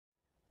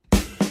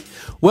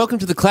Welcome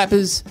to the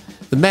Clappers.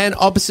 The man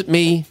opposite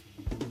me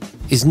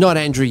is not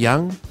Andrew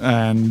Young.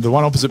 And the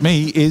one opposite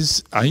me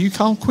is, are you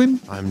Carl Quinn?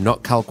 I'm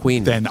not Carl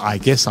Quinn. Then I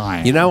guess I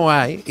am. You know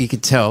why? You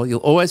can tell. You'll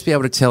always be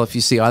able to tell if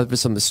you see either of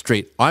us on the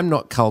street. I'm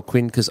not Carl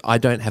Quinn because I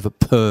don't have a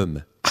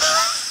perm.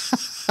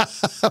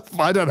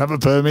 I don't have a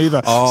perm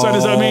either. Oh, so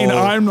does that mean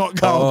I'm not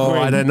Carl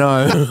Quinn? I don't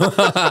know.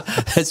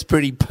 It's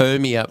pretty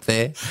permy up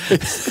there.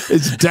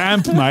 It's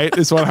damp, mate.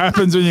 It's what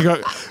happens when you got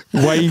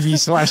wavy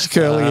 /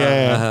 curly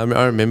hair.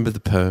 I remember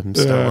the perms.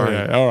 Don't worry.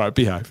 Yeah. All right,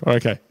 behave.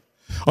 Okay.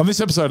 On this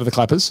episode of The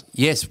Clappers.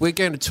 Yes, we're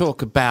going to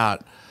talk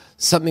about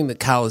something that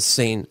Carl has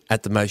seen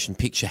at the Motion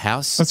Picture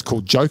House. That's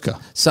called Joker.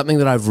 Something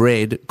that I've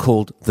read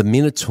called The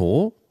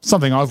Minotaur.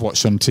 Something I've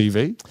watched on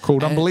TV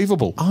called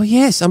Unbelievable. Oh,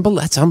 yes.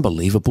 That's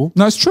unbelievable.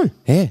 No, it's true.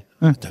 Yeah.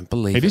 I don't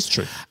believe it. It is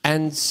true.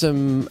 And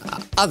some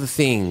other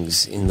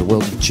things in the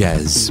world of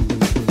jazz.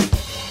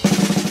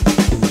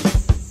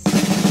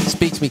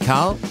 Speak to me,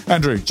 Carl.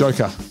 Andrew,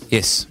 Joker.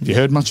 Yes. Have you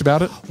heard much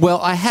about it?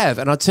 Well, I have,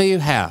 and I'll tell you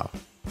how.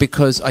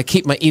 Because I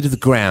keep my ear to the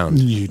ground.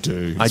 You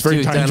do. It's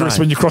very dangerous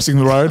when you're crossing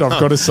the road,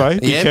 I've got to say.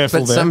 Be careful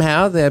but there.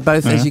 Somehow they're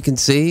both, as you can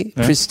see,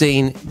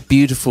 pristine,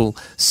 beautiful,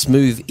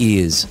 smooth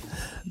ears.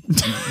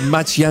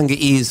 Much younger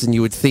ears than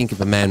you would think of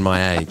a man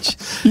my age.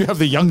 You have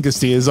the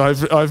youngest ears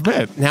I've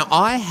met. Now,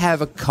 I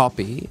have a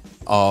copy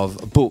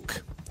of a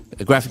book,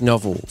 a graphic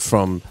novel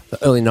from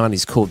the early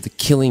 90s called The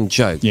Killing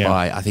Joke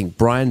by, I think,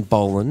 Brian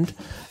Boland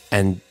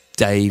and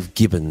Dave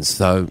Gibbons.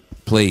 So,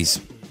 please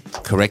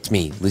correct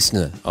me,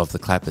 listener of the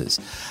Clappers.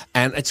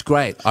 And it's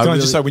great. Can I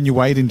just say, when you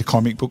wade into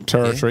comic book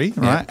territory,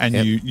 and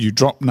you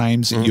drop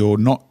names that you're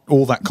not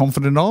all that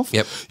confident of,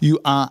 you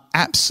are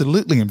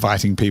absolutely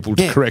inviting people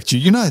to correct you.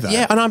 You know that.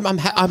 Yeah, and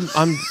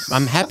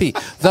I'm happy.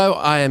 Though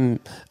I am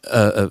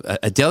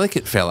a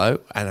delicate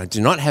fellow and I do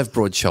not have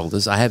broad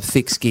shoulders, I have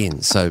thick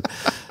skin. So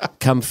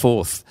come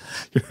forth.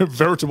 You're a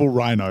veritable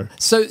rhino.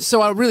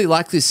 So I really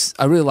like this.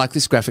 I really like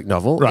this graphic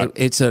novel. Right.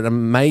 It's an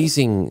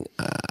amazing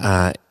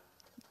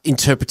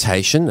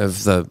interpretation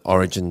of the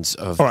origins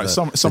of the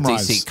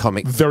DC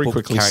comic very book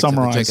quickly. character,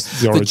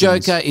 Summarize the origins. The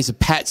Joker is a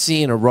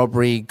patsy in a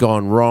robbery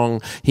gone wrong.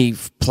 He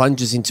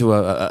plunges into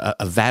a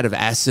vat of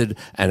acid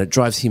and it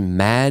drives him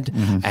mad,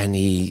 and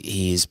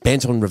he is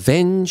bent on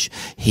revenge.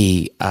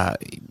 He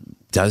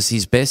does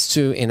his best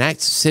to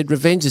enact said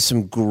revenge. There's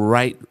some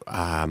great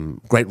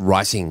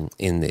writing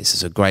in this.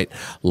 It's a great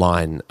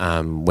line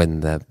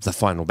when the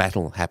final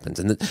battle happens.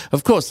 And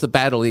of course the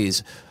battle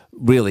is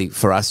really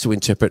for us to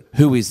interpret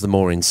who is the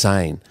more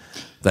insane,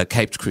 the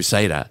Caped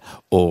Crusader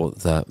or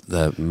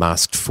the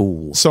Masked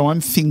Fool. So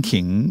I'm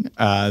thinking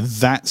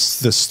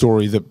that's the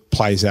story that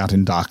plays out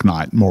in Dark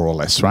Knight, more or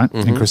less, right?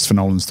 In Christopher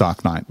Nolan's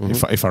Dark Knight,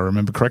 if I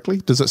remember correctly.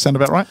 Does that sound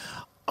about right?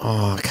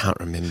 Oh, I can't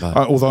remember.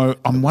 Although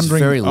I'm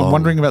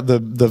wondering about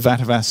the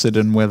vat of acid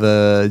and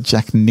whether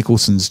Jack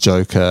Nicholson's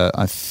Joker,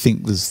 I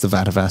think there's the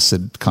vat of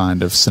acid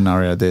kind of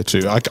scenario there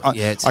too. I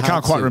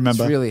can't quite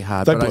remember. It's really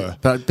hard. They blur.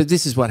 But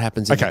this is what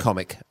happens in the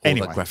comic or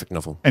the graphic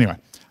novel. Anyway,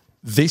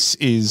 this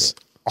is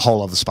a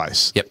whole other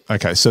space. Yep.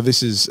 Okay, so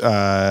this is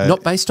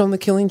not based on The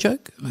Killing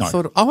Joke. No.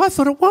 I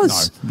thought it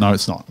was. No,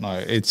 it's not.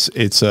 No, it's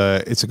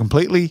a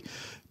completely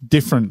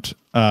different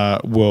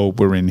world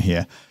we're in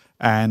here,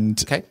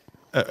 and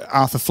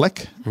Arthur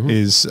Fleck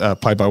is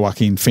played by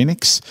Joaquin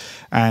Phoenix,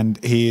 and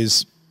he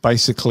is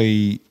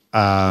basically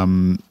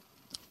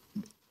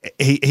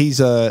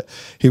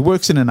he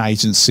works in an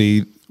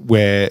agency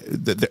where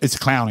it's a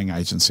clowning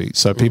agency.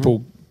 So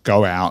people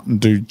go out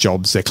and do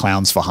jobs. They're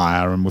clowns for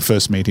hire. And we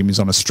first meet him. He's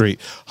on a street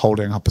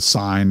holding up a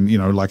sign,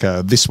 like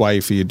a "this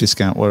way for your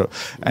discount,"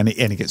 and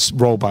he gets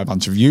rolled by a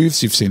bunch of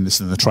youths. You've seen this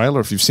in the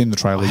trailer. If you've seen the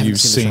trailer, you've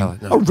seen. The trailer,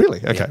 no. Oh,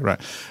 really? Okay,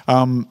 right.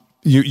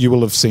 You will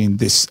have seen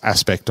this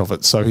aspect of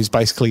it. So he's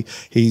basically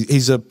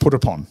he's a put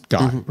upon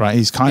guy, right?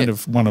 He's kind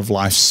of one of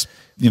life's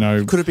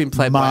could have been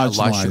played by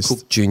Elisha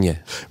Cook Jr.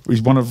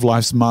 He's one of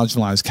life's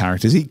marginalised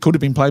characters. He could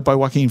have been played by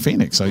Joaquin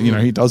Phoenix. So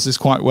he does this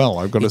quite well.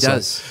 I've got to say. He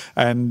does.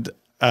 And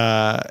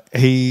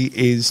he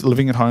is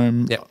living at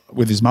home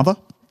with his mother.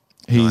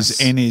 He's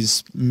in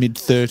his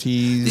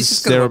mid-30s, This is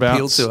going to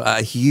appeal to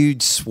a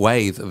huge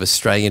swathe of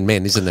Australian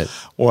men, isn't it?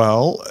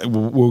 Well,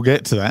 we'll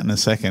get to that in a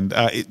second.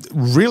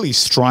 Really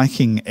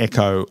striking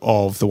echo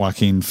of the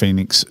Joaquin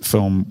Phoenix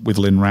film with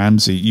Lynn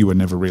Ramsey, You Were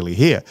Never Really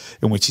Here,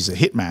 in which he's a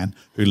hitman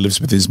who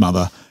lives with his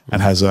mother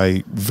and has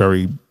a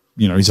very,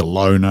 he's a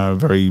loner,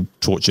 very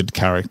tortured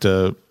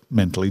character,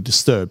 mentally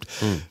disturbed.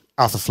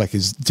 Arthur Fleck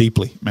is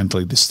deeply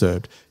mentally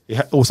disturbed. He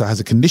also has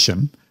a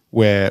condition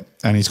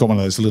and he's got one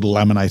of those little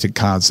laminated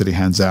cards that he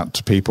hands out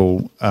to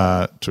people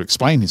to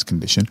explain his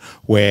condition,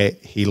 where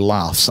he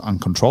laughs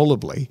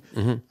uncontrollably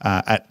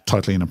at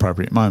totally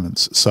inappropriate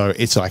moments. So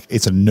it's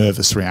a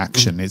nervous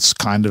reaction. It's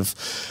kind of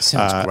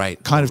sounds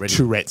great, kind of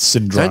Tourette's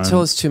syndrome. Don't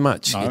tell us too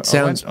much. No, it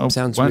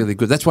sounds really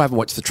good. That's why I haven't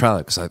watched the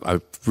trailer, because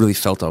I really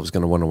felt I was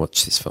going to want to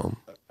watch this film.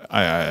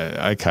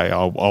 Okay,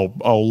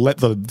 I'll let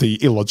the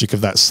illogic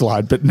of that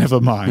slide, but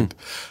never mind.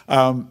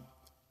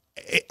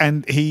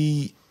 And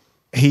he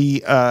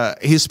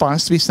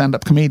aspires to be a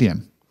stand-up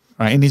comedian,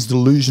 right? In his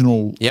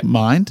delusional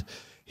mind,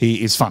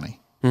 he is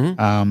funny.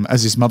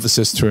 As his mother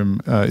says to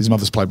him, his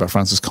mother's played by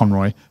Frances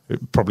Conroy,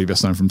 probably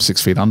best known from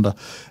 6 Feet Under.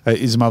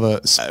 His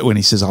mother, when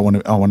he says, I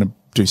want to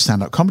do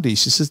stand-up comedy,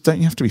 she says, don't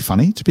you have to be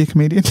funny to be a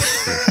comedian?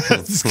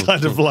 It's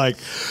kind of like,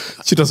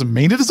 she doesn't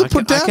mean it as a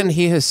put-down. I can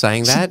hear her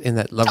saying that in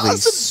that lovely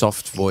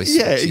soft voice.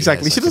 Yeah,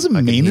 exactly. She doesn't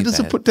mean it as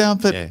a put-down,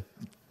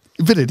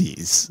 but it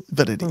is.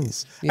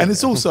 Yeah, and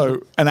it's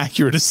also an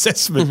accurate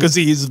assessment because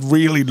he is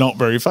really not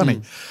very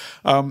funny.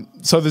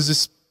 So there's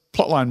this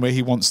plotline where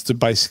he wants to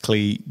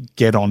basically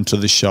get onto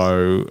the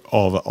show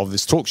of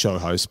this talk show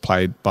host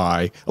played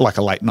by, like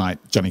a late night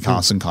Johnny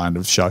Carson kind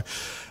of show.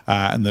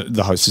 And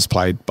the host is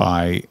played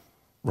by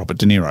Robert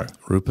De Niro.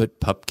 Rupert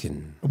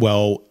Pupkin.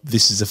 Well,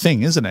 this is a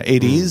thing, isn't it?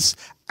 It is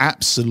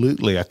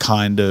absolutely a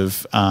kind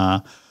of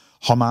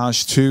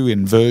homage to,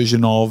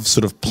 inversion of,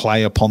 sort of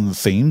play upon the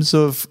themes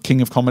of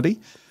King of Comedy,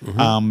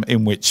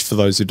 in which, for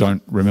those who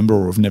don't remember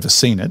or have never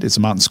seen it, it's a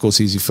Martin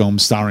Scorsese film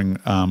starring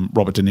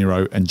Robert De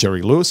Niro and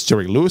Jerry Lewis.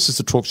 Jerry Lewis is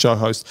the talk show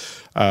host.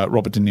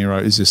 Robert De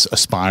Niro is this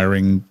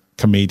aspiring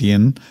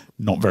comedian,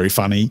 not very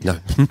funny,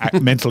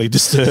 mentally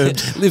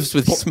disturbed. Lives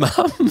with his mum.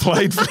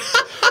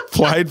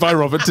 Played by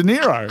Robert De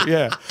Niro,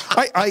 yeah.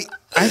 I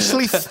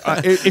actually,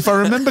 if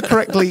I remember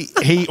correctly,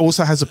 he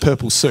also has a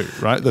purple suit,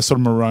 right? The sort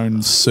of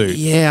maroon suit.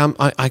 Yeah,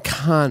 I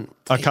can't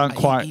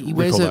quite He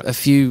wears recall that. a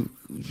few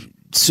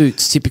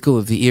suits typical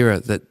of the era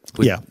that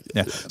would, yeah.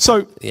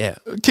 So,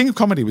 King of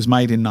Comedy was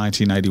made in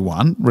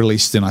 1981,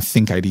 released in, I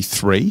think,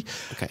 83.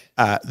 Okay.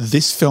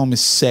 This film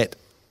is set,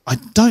 I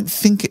don't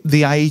think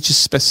the age is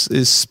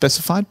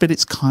specified, but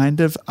it's kind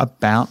of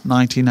about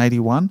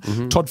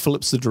 1981. Todd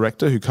Phillips, the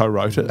director who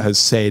co-wrote it, has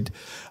said,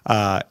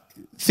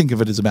 think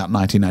of it as about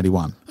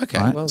 1981. Okay,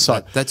 right? well,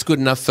 so that's good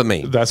enough for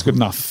me. That's good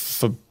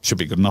enough should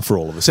be good enough for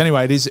all of us.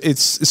 Anyway,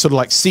 it's sort of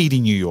like seedy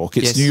New York.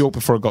 It's New York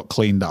before it got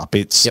cleaned up.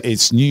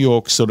 It's New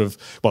York sort of,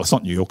 well, it's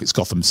not New York, it's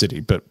Gotham City,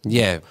 but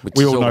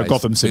we all know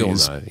Gotham City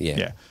is.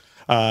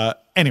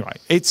 Anyway,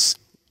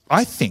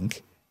 I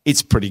think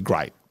it's pretty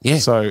great. Yeah.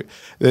 So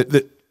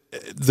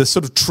the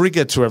sort of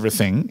trigger to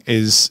everything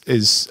is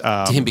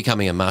to him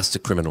becoming a master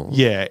criminal.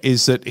 Yeah,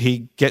 is that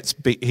he gets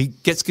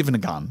given a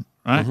gun,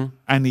 right?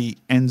 And he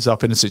ends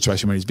up in a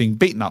situation where he's being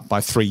beaten up by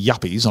 3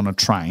 yuppies on a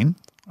train,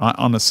 right,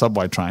 on a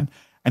subway train,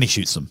 and he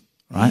shoots them,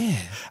 right? Yeah.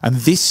 And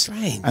this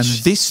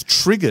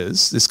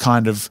triggers this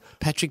kind of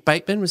Patrick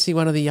Bateman, was he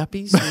one of the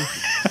yuppies?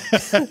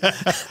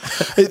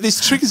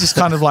 This triggers this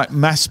kind of like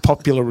mass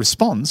popular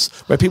response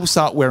where people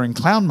start wearing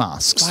clown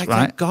masks, like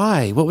right? that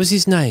guy. What was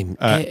his name?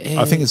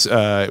 I think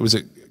it was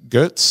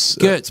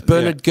Gertz.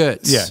 Bernard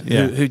Gertz,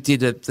 yeah. Who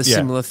did a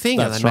similar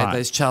thing, and they made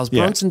those Charles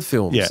Bronson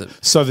films. Yeah.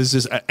 So there's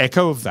this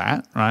echo of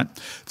that, right?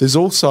 There's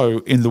also,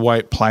 in the way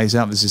it plays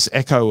out, there's this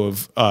echo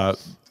of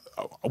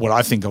what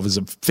I think of as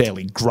a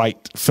fairly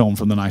great film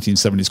from the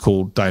 1970s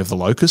called Day of the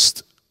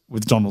Locust,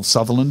 with Donald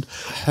Sutherland.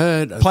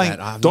 Heard of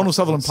that. Donald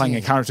Sutherland playing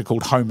a character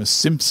called Homer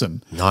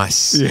Simpson.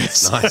 Nice.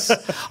 Yes. Nice.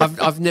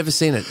 I've never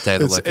seen it, Day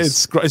of the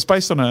Locust. It's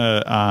based on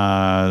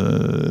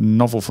a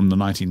novel from the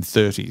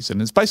 1930s,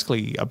 and it's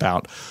basically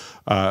about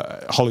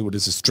Hollywood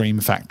as a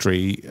dream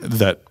factory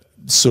that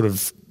sort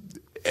of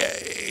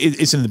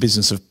is in the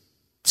business of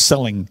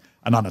selling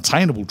an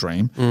unattainable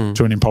dream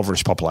to an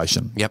impoverished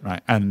population. Yep.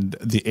 Right. And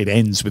it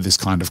ends with this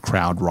kind of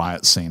crowd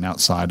riot scene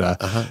outside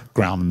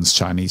Grauman's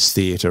Chinese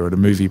theatre at a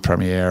movie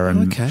premiere,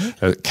 and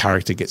a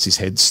character gets his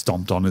head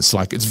stomped on. It's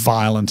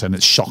violent and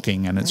it's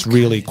shocking and it's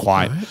really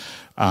quite...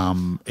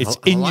 it's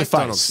in your face.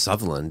 Donald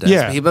Sutherland.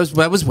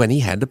 That was when he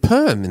had a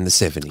perm in the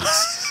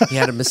 70s. He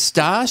had a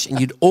moustache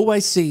and you'd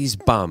always see his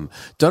bum.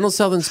 Donald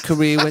Sutherland's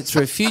career went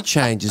through a few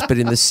changes, but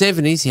in the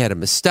 70s he had a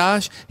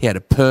moustache, he had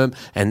a perm,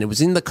 and it was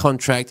in the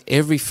contract.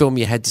 Every film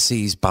you had to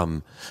see his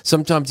bum.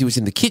 Sometimes he was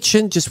in the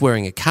kitchen just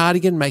wearing a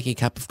cardigan, making a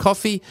cup of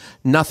coffee,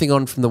 nothing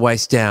on from the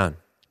waist down.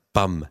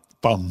 Bum.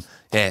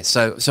 Yeah,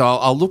 so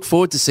I'll look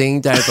forward to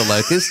seeing Day of the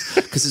Locust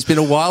because it's been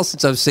a while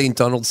since I've seen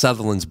Donald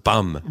Sutherland's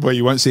bum. Well,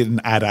 you won't see it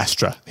in Ad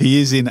Astra. He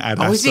is in Ad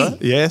Astra. Oh, is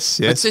he? Yes.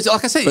 It's,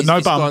 like I said, he's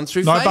gone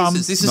through phases. Bum.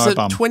 This is a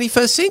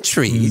 21st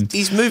century.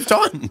 He's moved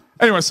on.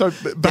 Anyway, so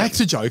back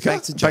to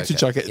Joker.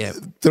 Yeah.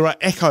 There are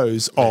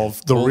echoes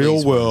of the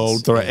real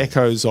world. There are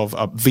echoes of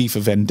V for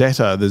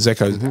Vendetta. There's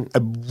echoes,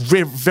 a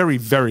very,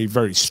 very,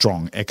 very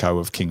strong echo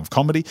of King of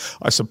Comedy.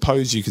 I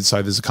suppose you could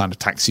say there's a kind of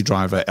Taxi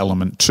Driver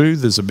element too.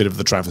 There's a bit of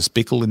the Travis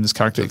Bickle in this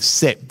character,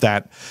 except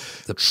that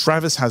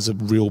Travis has a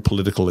real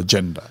political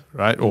agenda,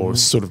 right? Or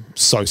sort of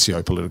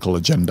socio-political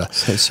agenda.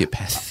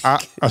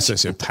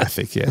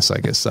 Sociopathic, yes, I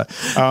guess so.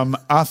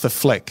 Arthur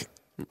Fleck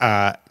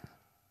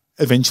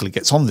eventually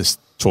gets on this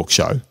talk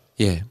show.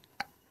 Yeah.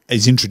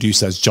 Is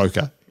introduced as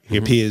Joker. He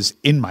appears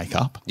in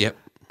makeup. Yep.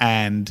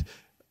 And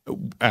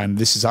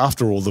this is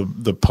after all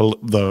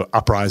the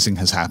uprising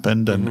has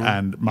happened,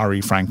 and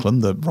Murray Franklin,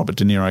 the Robert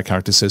De Niro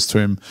character, says to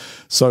him,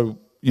 so,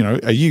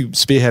 are you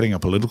spearheading a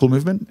political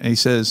movement? And he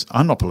says,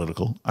 I'm not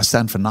political. I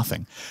stand for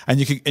nothing. And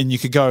you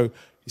could go,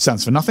 he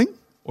stands for nothing,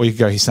 or you could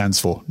go, he stands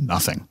for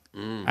nothing.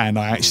 And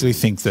I actually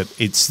think that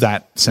it's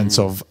that sense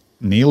of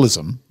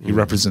nihilism. He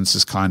represents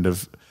this kind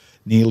of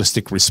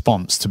nihilistic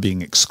response to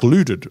being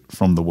excluded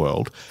from the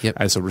world. Yep.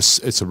 As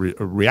it's a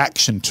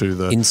reaction to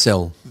the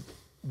incel.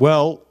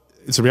 Well,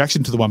 it's a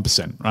reaction to the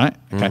 1%, right?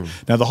 Okay.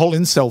 Now, the whole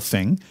incel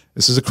thing,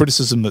 this is a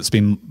criticism that's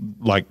been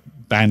like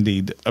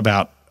bandied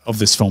about of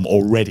this film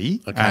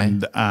already. Okay.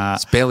 And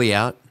It's barely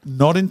out.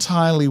 not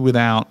entirely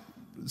without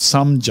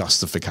some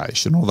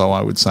justification, although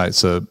I would say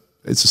it's a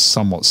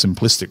somewhat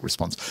simplistic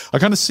response. I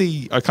kind of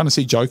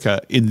see Joker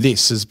in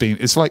this as being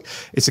it's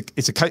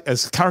a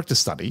character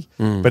study,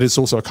 but it's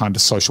also a kind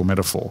of social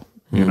metaphor,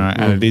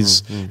 and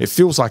it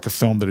feels like a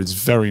film that is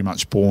very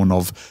much born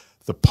of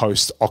the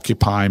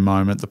post-Occupy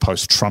moment, the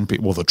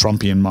the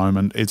Trumpian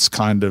moment.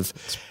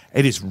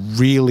 It is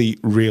really,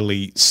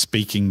 really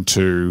speaking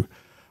to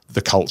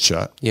the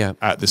culture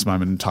at this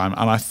moment in time,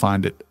 and I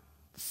find it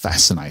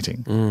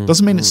fascinating.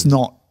 Doesn't mean it's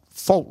not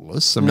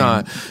faultless.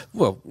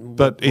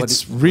 But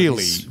it's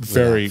really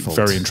very,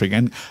 very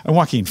intriguing. And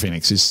Joaquin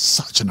Phoenix is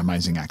such an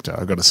amazing actor,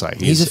 I've got to say.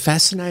 He's a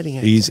fascinating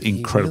actor. He's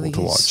incredible really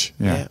to is. watch.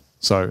 Yeah.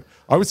 So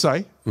I would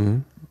say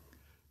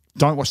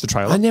don't watch the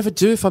trailer. I never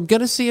do. If I'm going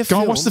to see a film,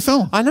 go and watch the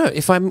film. I know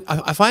if I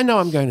know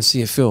I'm going to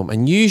see a film,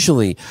 and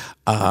usually,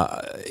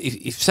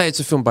 if say it's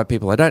a film by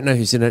people I don't know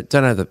who's in it,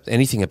 don't know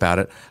anything about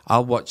it,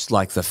 I'll watch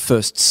like the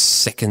first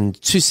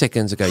 2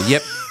 seconds. I go,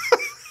 yep,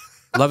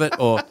 love it,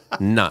 or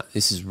nah,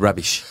 this is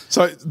rubbish.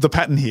 So the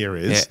pattern here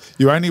is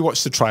you only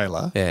watch the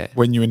trailer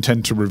when you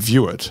intend to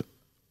review it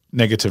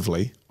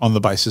negatively on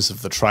the basis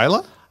of the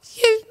trailer.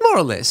 Yeah, more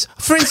or less.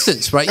 For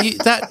instance, right,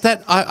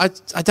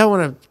 I don't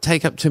want to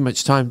take up too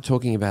much time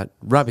talking about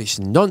rubbish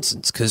and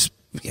nonsense because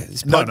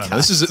this podcast. No.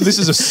 This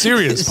is a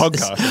serious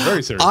podcast, a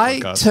very serious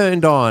podcast. I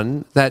turned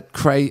on that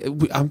crazy.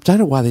 I don't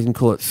know why they didn't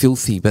call it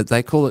filthy, but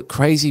they call it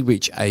Crazy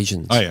Rich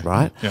Asians. Oh, yeah.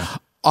 Right? Yeah.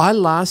 I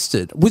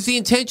lasted with the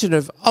intention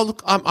of,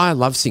 I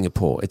love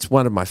Singapore. It's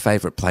one of my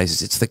favourite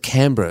places. It's the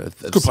Canberra of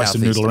good place to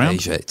noodle around.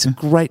 Asia. It's a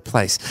great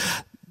place.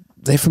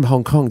 They're from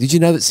Hong Kong. Did you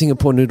know that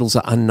Singapore noodles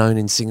are unknown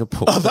in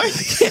Singapore? Are they?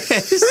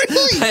 Yes.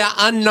 Really? They are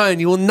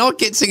unknown. You will not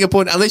get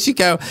Singapore unless you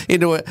go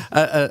into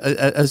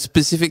a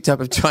specific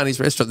type of Chinese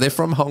restaurant. They're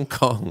from Hong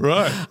Kong.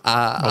 Right.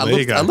 There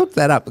you go. I looked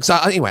that up. So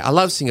anyway, I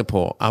love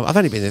Singapore. I've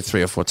only been there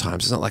 3 or 4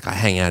 times. It's not like I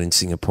hang out in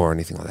Singapore or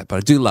anything like that, but I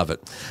do love it.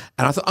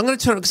 And I thought, I'm going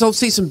to turn it, because I'll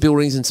see some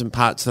buildings and some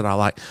parts that I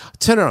like.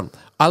 Turn it on.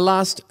 I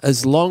last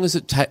as long as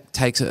it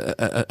takes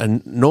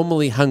a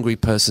normally hungry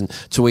person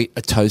to eat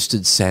a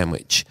toasted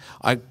sandwich.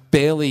 I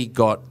barely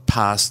got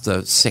past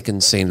the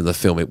second scene of the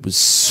film. It was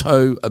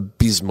so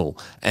abysmal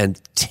and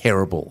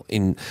terrible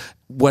in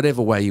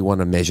whatever way you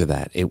want to measure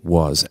that. It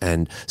was.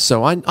 And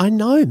so I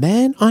know,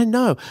 man, I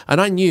know.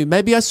 And I knew,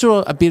 maybe I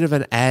saw a bit of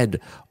an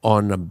ad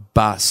on a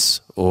bus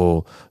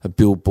or a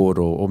billboard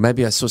or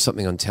maybe I saw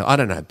something on I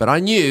don't know. But I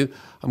knew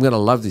I'm going to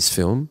love this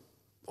film.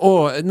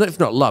 Or if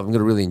not love, I'm going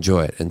to really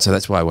enjoy it. And so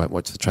that's why I won't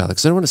watch the trailer,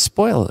 because I don't want to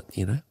spoil it,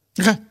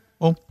 Okay,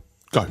 well,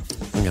 go.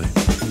 I'm going to.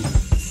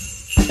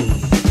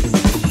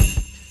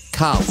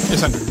 Carl.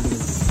 Yes, Andrew.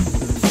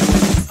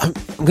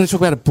 I'm going to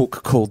talk about a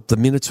book called The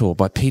Minotaur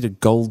by Peter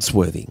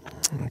Goldsworthy.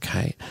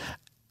 Okay.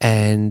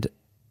 And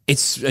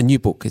it's a new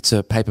book. It's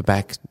a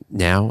paperback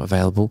now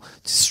available.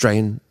 It's an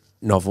Australian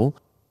novel.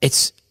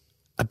 It's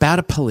about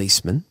a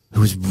policeman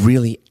who is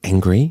really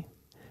angry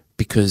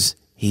because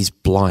he's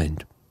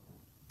blind.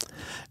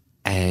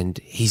 And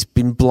he's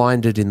been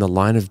blinded in the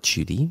line of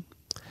duty,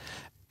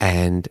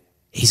 and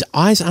his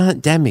eyes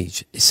aren't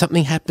damaged.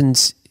 Something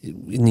happens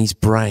in his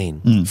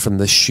brain from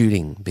the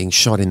shooting, being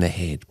shot in the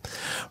head,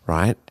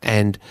 right?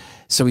 And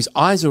so his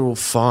eyes are all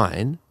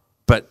fine,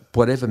 but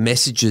whatever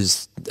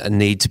messages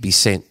need to be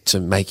sent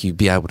to make you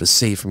be able to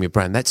see from your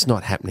brain, that's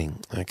not happening,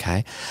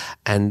 okay?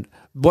 And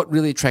what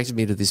really attracted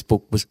me to this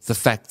book was the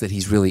fact that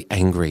he's really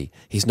angry.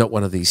 He's not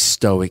one of these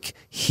stoic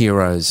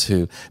heroes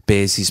who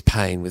bears his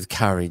pain with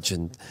courage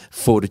and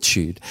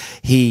fortitude.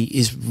 He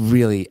is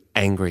really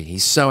angry.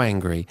 He's so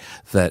angry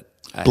that...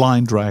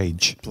 Blind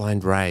Rage.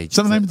 Blind Rage. Is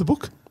that the name of the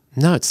book?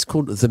 No, it's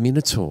called The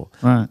Minotaur.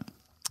 Right.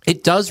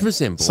 It does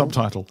resemble...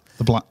 Subtitle,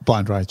 The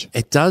Blind Rage.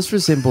 It does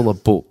resemble a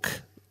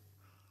book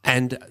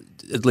and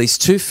at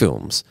least 2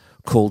 films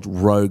called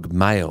Rogue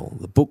Male,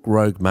 the book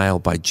Rogue Male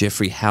by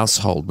Geoffrey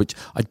Household, which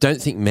I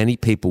don't think many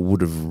people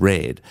would have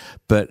read,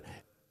 but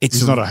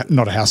it's not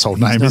a household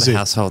name, is it? Not a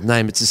household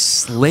name. It's a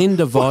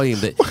slender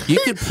volume that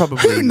you could probably...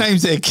 Who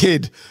names their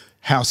kid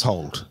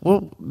Household?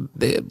 Well,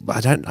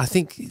 I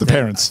think the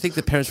parents. I think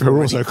the parents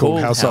were also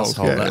called Household.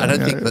 I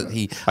don't think that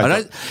he...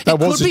 That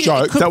was a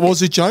joke. That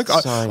was a joke.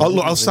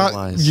 I'll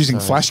start using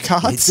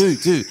flashcards.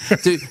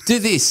 Do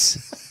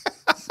this.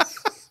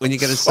 When you're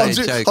going to say a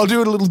joke. I'll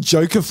do a little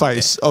Joker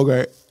face. I'll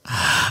go.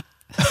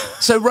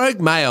 So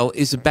Rogue Male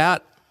is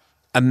about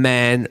a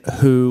man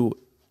who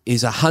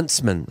is a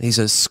huntsman. He's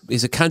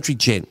a country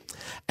gent,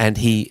 and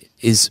he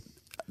is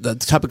the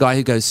type of guy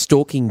who goes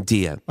stalking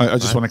deer. I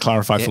just want to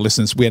clarify for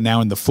listeners, we are now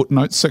in the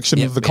footnotes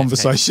section of the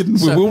conversation.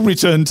 Okay. We will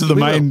return to the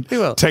main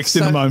text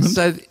in a moment.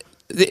 So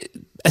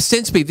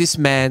ostensibly this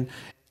man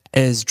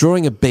is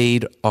drawing a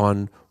bead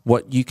on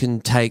what you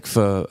can take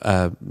for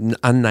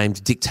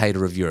unnamed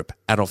dictator of Europe,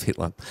 Adolf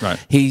Hitler.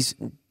 Right. He's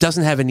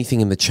doesn't have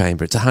anything in the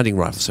chamber. It's a hunting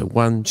rifle, so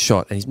one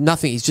shot, and he's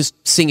nothing. He's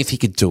just seeing if he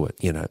could do it,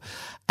 you know.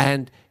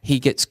 And he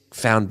gets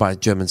found by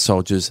German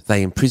soldiers.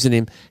 They imprison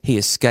him. He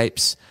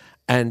escapes,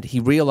 and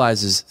he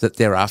realizes that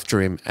they're after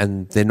him,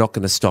 and they're not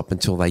going to stop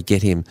until they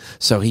get him.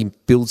 So he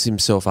builds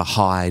himself a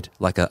hide,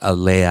 like a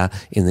lair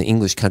in the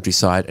English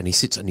countryside, and he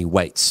sits and he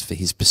waits for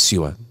his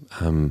pursuer,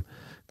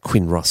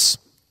 Quinn Ross.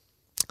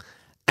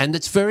 And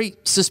it's very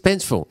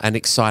suspenseful and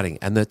exciting.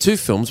 And the two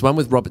films, one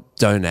with Robert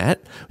Donat,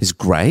 is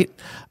great.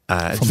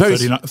 From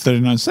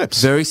 39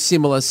 Steps. Very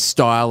similar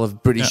style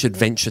of British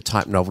adventure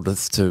type novel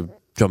to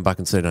John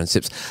Buchan's 39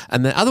 Steps.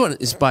 And the other one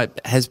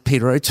has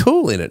Peter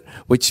O'Toole in it,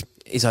 which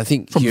is, I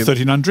think, from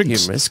 39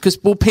 Drinks. Humorous. Because,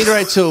 Peter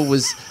O'Toole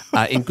was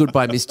in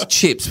Goodbye Mr.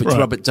 Chips, which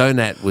Robert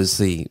Donat was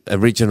the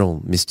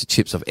original Mr.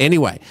 Chips of.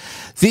 Anyway,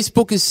 this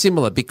book is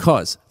similar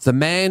because the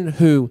man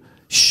who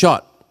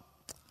shot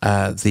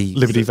the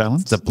Liberty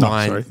Valance,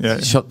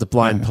 shot the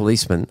blind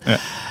policeman,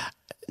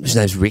 whose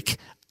name's Rick,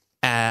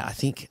 I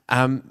think,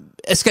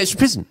 escapes from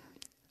prison,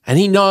 and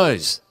he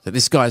knows that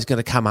this guy's going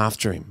to come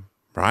after him,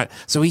 right?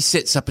 So he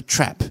sets up a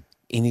trap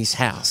in his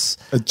house.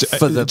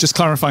 Just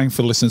clarifying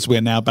for listeners, we're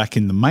now back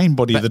in the main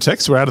body of the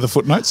text. We're out of the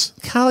footnotes.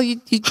 Carl,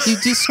 you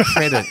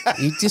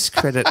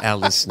discredit our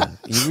listener.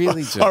 You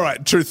really do. All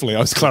right, truthfully, I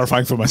was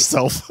clarifying for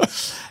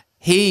myself.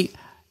 He,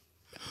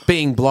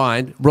 being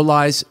blind,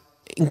 relies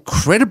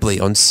incredibly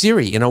on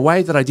Siri in a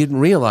way that I didn't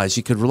realize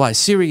you could rely.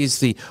 Siri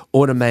is the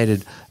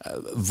automated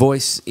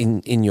voice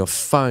in your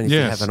phone if you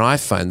have an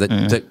iPhone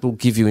that will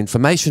give you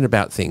information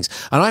about things.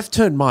 And I've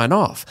turned mine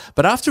off.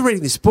 But after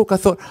reading this book, I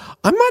thought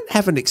I might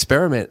have an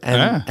experiment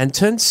and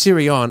turn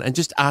Siri on and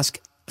just ask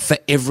for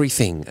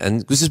everything.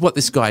 And this is what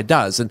this guy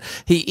does. And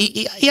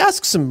he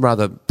asks some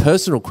rather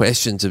personal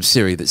questions of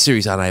Siri that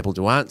Siri's unable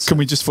to answer. Can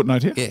we just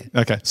footnote here?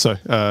 Yeah. Okay. So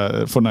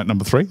footnote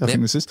number 3, I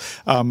think this is.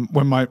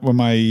 When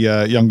my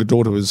younger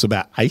daughter was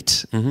about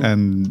 8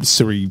 and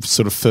Siri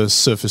sort of first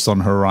surfaced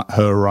on her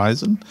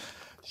horizon,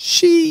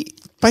 she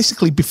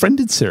basically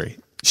befriended Siri.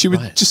 She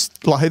would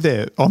just lie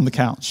there on the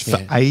couch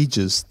for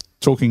ages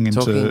talking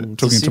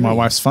to my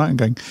wife's phone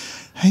going,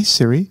 "Hey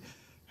Siri,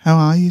 how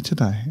are you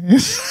today?"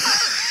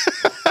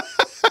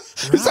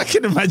 It's like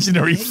an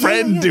imaginary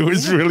friend who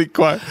was really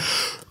quite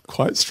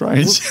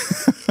strange.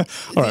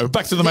 All right,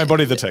 back to the main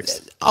body of the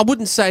text. I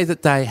wouldn't say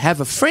that they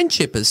have a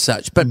friendship as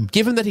such, but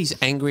given that he's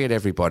angry at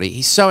everybody,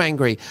 he's so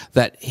angry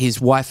that his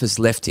wife has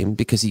left him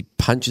because he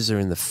punches her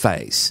in the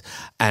face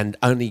and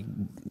only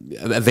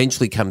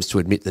eventually comes to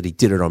admit that he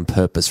did it on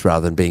purpose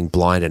rather than being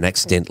blind and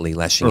accidentally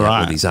lashing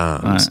out with his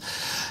arms. Right.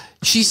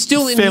 She's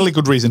still in fairly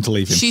good reason to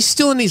leave him. She's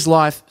still in his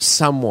life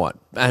somewhat,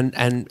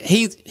 and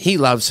he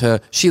loves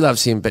her, she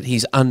loves him, but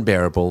he's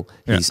unbearable.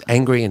 Yeah. He's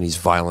angry and he's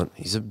violent.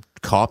 He's a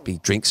cop. He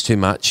drinks too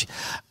much.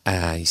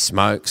 He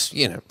smokes.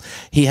 You know,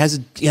 he has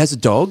a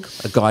dog,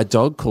 a guide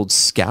dog called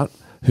Scout,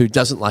 who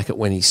doesn't like it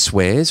when he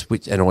swears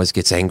and always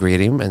gets angry at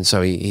him, and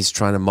so he's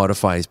trying to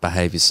modify his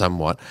behaviour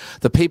somewhat.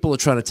 The people are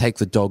trying to take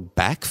the dog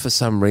back for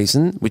some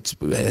reason, which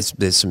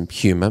there's some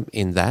humour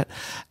in that,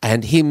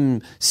 and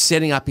him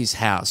setting up his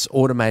house,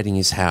 automating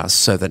his house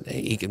so that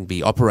he can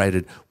be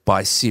operated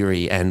by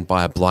Siri and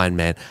by a blind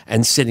man,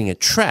 and setting a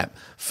trap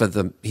for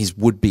his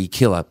would-be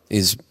killer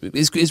is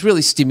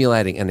really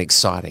stimulating and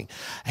exciting.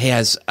 He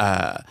has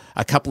a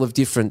couple of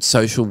different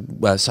social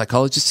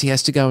psychologists he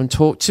has to go and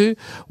talk to.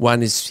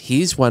 One is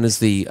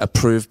the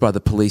approved by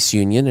the police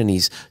union, and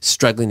he's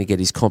struggling to get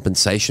his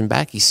compensation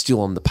back. He's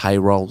still on the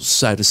payroll,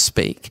 so to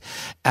speak.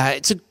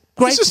 It's a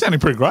great. This is sounding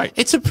pretty great.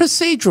 It's a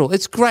procedural.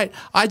 It's great.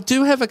 I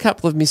do have a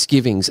couple of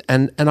misgivings,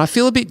 and I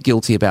feel a bit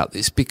guilty about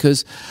this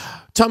because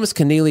Thomas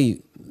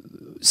Keneally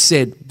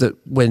said that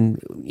when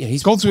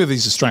he's Goldsmith,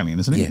 he's Australian,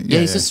 isn't he? Yeah,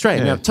 he's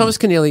Australian. Now, Thomas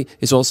Keneally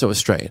is also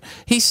Australian.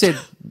 He said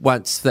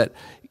once that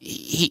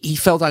he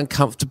felt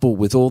uncomfortable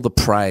with all the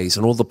praise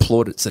and all the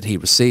plaudits that he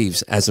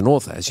receives as an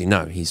author. As you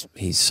know,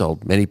 he's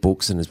sold many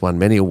books and has won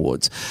many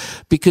awards,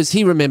 because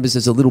he remembers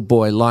as a little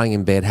boy lying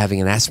in bed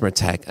having an asthma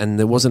attack, and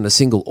there wasn't a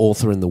single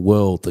author in the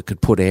world that could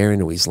put air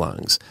into his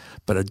lungs,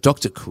 but a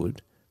doctor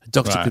could.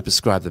 Could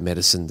prescribe the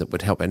medicine that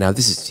would help. And now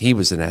he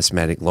was an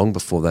asthmatic long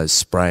before those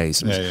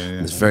sprays.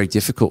 It was very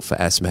difficult for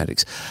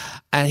asthmatics.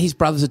 And his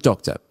brother's a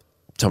doctor,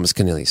 Thomas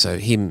Keneally. So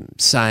him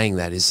saying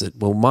that is that,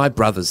 well, my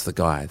brother's the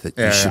guy that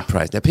you should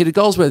praise. Now, Peter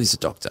Goldsworthy's a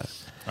doctor.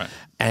 Right.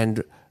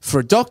 And for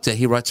a doctor,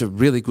 he writes a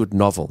really good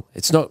novel.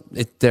 It's not.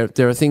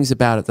 There are things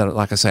about it that,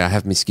 like I say, I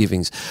have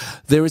misgivings.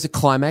 There is a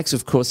climax.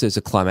 Of course, there's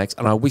a climax.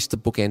 And I wish the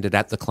book ended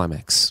at the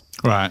climax.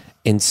 Right.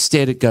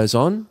 Instead, it goes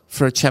on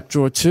for a chapter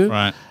or two.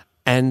 Right.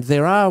 And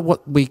there are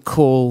what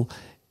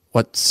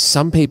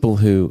some people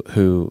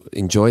who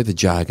enjoy the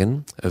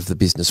jargon of the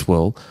business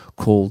world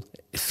call,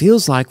 it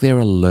feels like there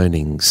are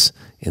learnings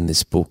in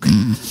this book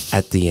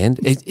at the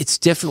end. It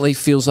definitely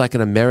feels like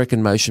an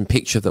American motion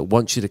picture that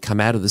wants you to come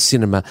out of the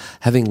cinema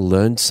having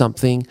learned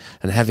something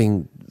and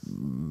having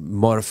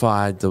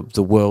modified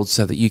the world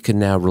so that you can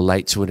now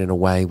relate to it in a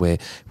way where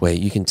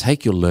you can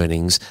take your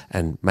learnings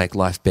and make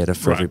life better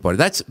for everybody.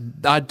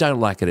 I don't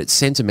like it. It's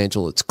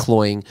sentimental, it's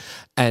cloying,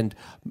 and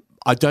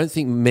I don't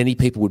think many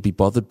people would be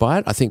bothered by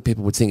it. I think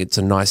people would think it's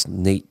a nice,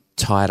 neat,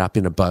 tied up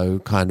in a bow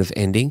kind of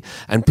ending,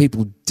 and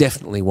people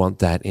definitely want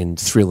that in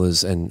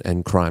thrillers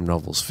and crime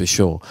novels for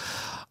sure.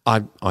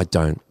 I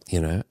don't,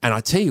 and I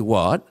tell you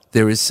what,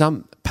 there is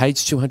some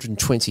page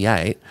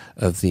 228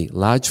 of the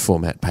large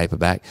format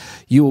paperback.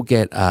 You will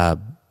get a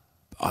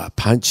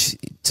punch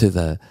to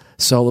the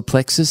solar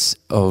plexus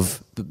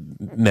of,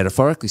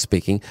 metaphorically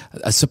speaking,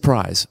 a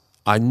surprise.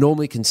 I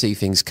normally can see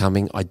things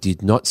coming. I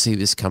did not see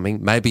this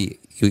coming. Maybe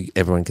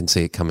everyone can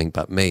see it coming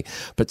but me.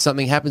 But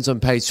something happens on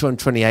page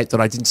 228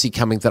 that I didn't see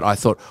coming that I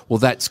thought, well,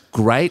 that's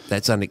great.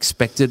 That's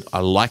unexpected. I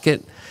like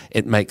it.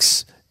 It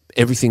makes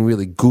everything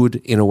really good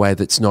in a way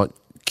that's not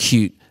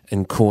cute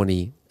and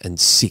corny and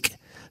sick.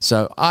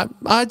 So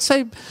I'd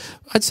say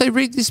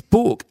read this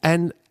book,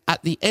 and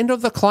at the end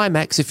of the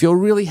climax, if you're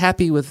really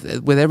happy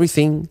with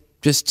everything,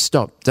 just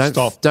stop.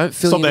 Don't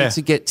feel you need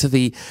to get to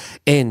the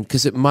end,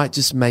 because it might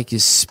just make you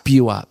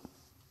spew up.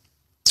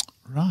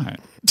 Right.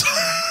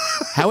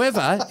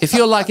 However, if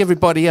you're like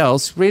everybody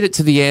else, read it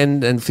to the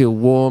end and feel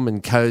warm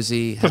and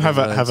cozy. But have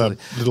a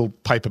little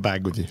paper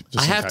bag with you.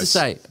 I have to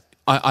say,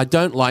 I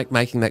don't like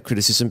making that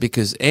criticism,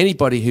 because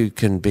anybody who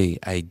can be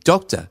a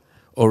doctor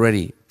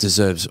already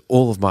deserves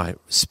all of my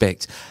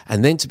respect.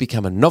 And then to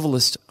become a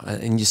novelist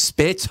in your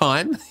spare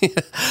time,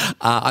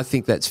 I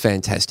think that's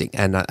fantastic.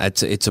 And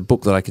it's a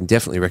book that I can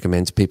definitely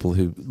recommend to people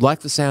who like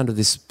the sound of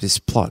this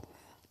plot.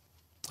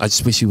 I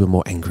just wish you were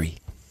more angry.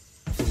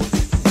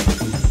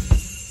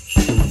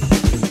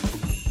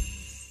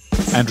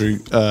 Andrew,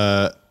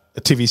 a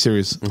TV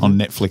series on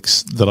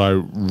Netflix that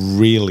I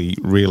really,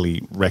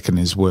 really reckon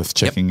is worth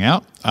checking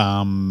out.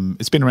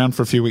 It's been around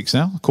for a few weeks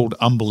now, called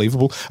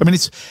Unbelievable. I mean,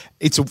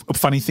 it's a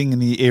funny thing in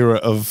the era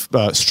of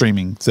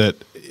streaming that,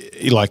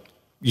 like,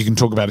 you can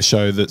talk about a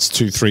show that's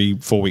 2, 3,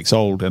 4 weeks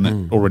old and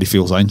it already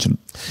feels ancient.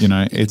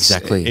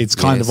 Exactly. It's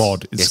kind of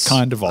odd. It's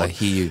kind of odd. I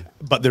hear you.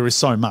 But there is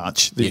so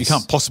much that you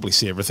can't possibly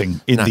see everything.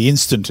 In the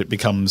instant it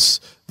becomes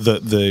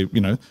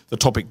the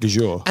topic du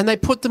jour. And they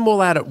put them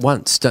all out at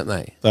once, don't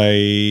they?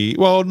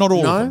 Not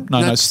all of them.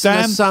 No.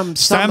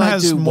 Stan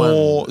has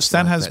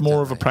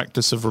more of a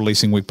practice of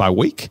releasing week by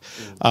week.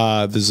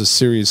 There's a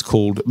series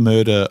called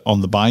Murder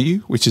on the Bayou,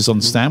 which is on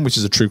Stan, which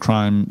is a true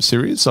crime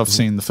series. I've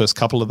seen the first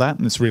couple of that,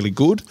 and it's really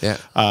good. Yeah.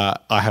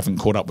 I haven't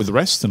caught up with the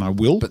rest, and I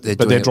will. But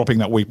they're dropping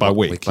that week by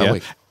week.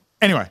 Week.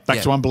 Anyway,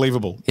 back to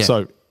Unbelievable. Yeah.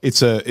 So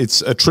it's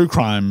a true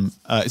crime.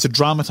 It's a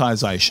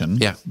dramatization,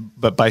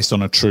 but based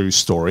on a true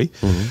story.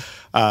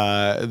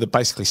 That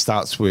basically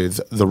starts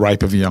with the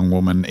rape of a young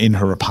woman in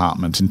her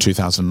apartment in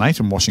 2008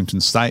 in Washington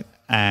State.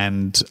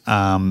 And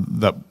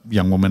that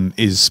young woman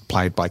is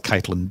played by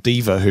Caitlin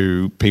Dever,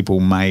 who people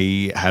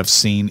may have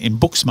seen in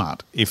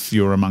Booksmart, if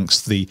you're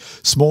amongst the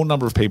small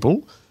number of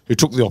people who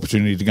took the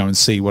opportunity to go and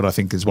see what I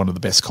think is one of the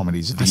best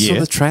comedies of the year. I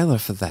saw the trailer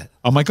for that.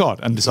 Oh, my God,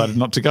 and decided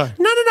not to go.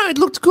 No, it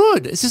looked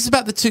good. It's just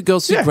about the two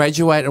girls who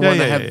graduate and want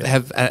to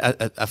have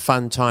a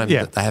fun time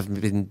that they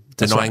haven't been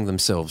denying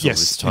themselves all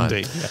this time.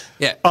 Indeed.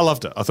 Yeah. I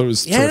loved it. I thought it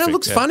was terrific. It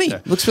looks funny. Yeah.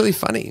 Looks really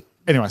funny.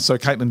 Anyway, so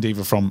Caitlin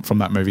Dever from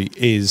that movie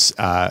is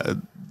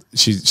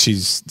she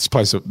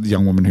plays a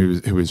young woman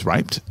who is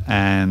raped,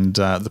 and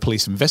the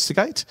police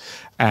investigate,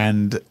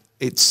 and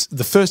it's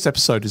the first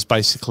episode is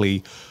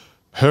basically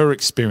her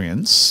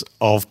experience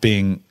of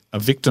being a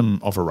victim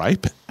of a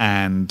rape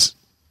and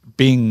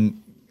being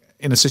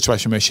in a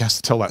situation where she has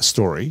to tell that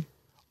story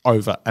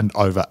over and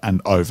over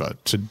and over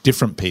to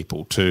different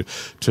people, to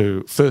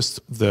first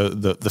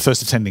the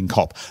first attending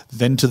cop,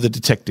 then to the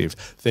detective,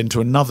 then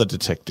to another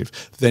detective,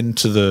 then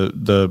to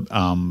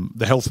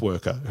the health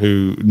worker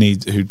who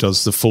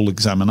does the full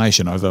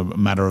examination over a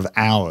matter of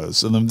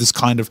hours, and then this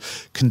kind of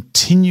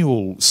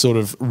continual sort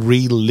of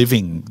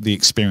reliving the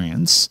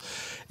experience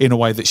in a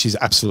way that she's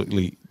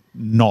absolutely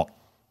not.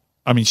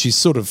 I mean, she's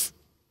sort of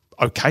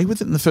okay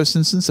with it in the first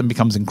instance and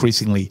becomes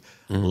increasingly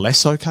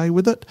less okay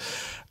with it.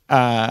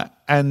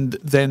 And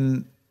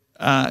then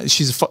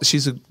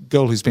she's a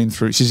girl who's been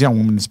through. She's a young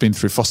woman who's been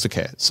through foster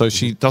care, so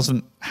she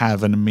doesn't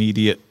have an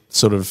immediate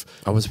sort of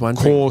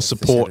core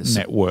support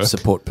network,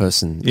 support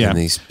person in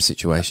these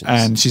situations.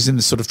 And she's in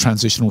this sort of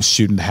transitional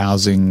student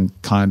housing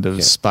kind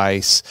of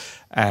space,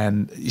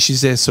 and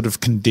she's there sort of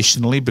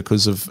conditionally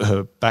because of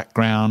her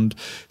background.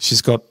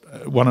 She's got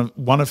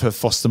one of her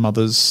foster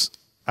mothers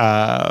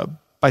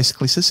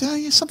basically says, "Oh,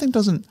 yeah, something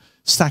doesn't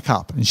stack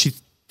up," and she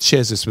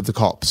shares this with the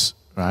cops,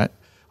 right?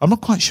 I'm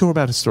not quite sure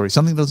about her story.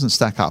 Something doesn't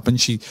stack up. And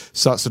she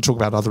starts to talk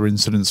about other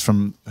incidents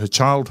from her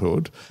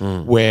childhood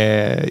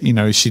where,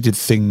 she did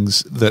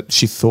things that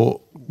she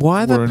thought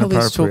Why are the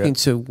police talking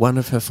to one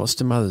of her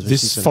foster mothers?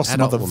 This foster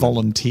mother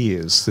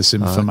volunteers this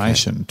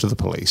information to the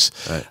police.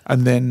 Right.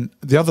 And then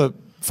the other,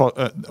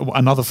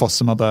 another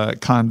foster mother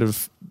kind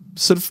of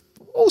sort of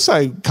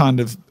also kind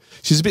of,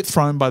 she's a bit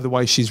thrown by the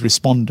way she's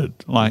responded.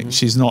 Like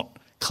she's not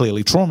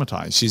clearly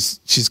traumatized.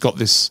 She's got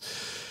this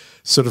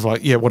sort of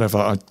like, yeah, whatever,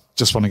 I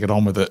just want to get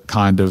on with it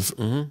kind of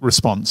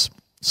response.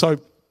 So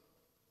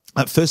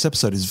that first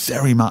episode is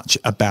very much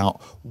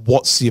about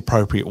what's the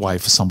appropriate way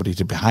for somebody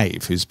to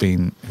behave who's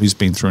been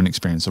through an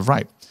experience of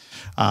rape,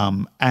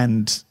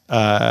 and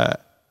the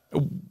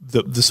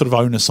sort of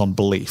onus on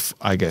belief,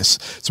 I guess.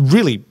 It's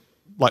really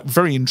like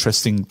very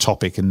interesting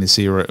topic in this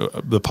era,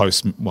 the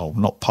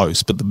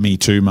the Me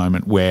Too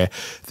moment, where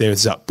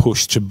there's that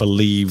push to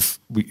believe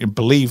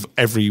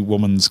every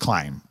woman's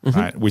claim,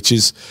 right? Which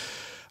is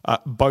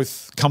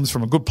both comes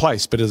from a good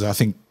place, but is, I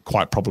think,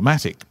 quite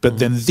problematic. But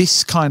then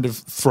this kind of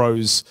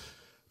throws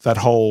that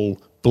whole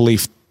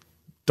belief,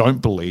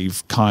 don't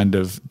believe kind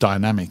of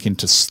dynamic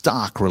into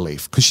stark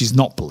relief, because she's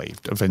not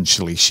believed.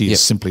 Eventually, she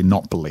is simply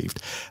not believed,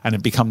 and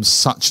it becomes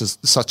such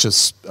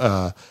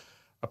a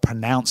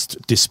pronounced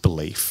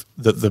disbelief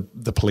that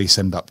the police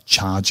end up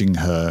charging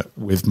her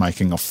with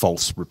making a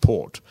false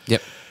report.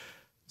 Yep.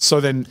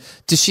 So then,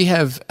 does she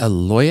have a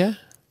lawyer?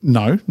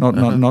 No,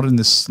 not in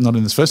this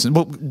first.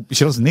 Well,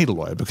 she doesn't need a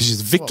lawyer because she's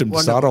a victim to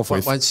start off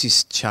with. Once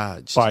she's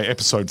charged, by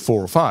episode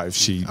 4 or 5,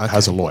 she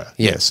has a lawyer.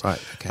 Yes, right.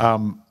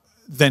 Okay.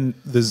 Then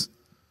there's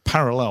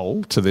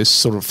parallel to this,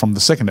 sort of from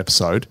the second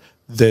episode.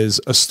 There's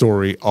a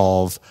story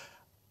of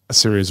a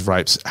series of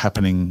rapes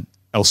happening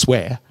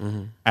elsewhere,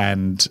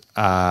 and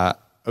a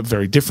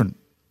very different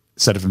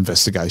set of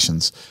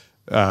investigations.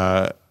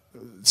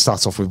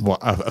 Starts off with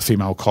a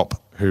female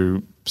cop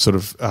who sort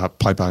of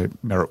played by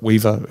Merritt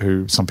Weaver,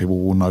 who some people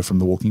will know from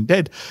The Walking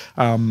Dead.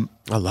 I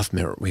love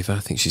Merritt Weaver. I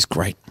think she's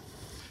great.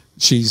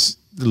 She's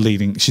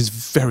leading. She's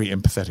very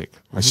empathetic.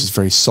 She's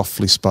very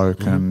softly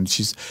spoken.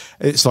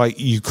 It's like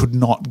you could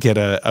not get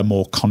a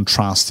more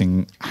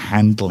contrasting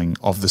handling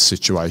of the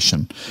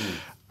situation.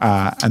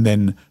 And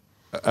then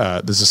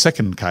there's a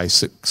second case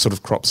that sort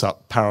of crops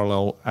up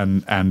parallel,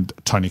 and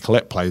Toni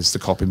Collette plays the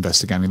cop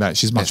investigating that.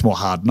 She's much more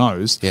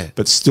hard-nosed,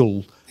 but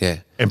still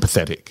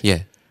empathetic. Yeah.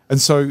 And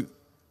so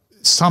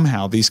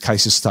somehow these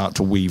cases start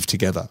to weave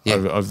together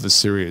over the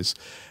series.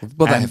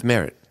 Well, they have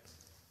merit.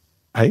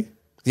 Hey?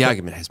 The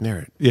argument has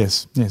merit.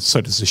 Yes.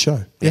 So does the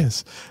show. Yeah.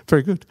 Yes.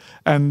 Very good.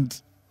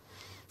 And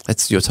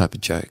that's your type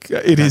of joke.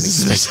 It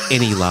is. Don't expect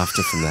any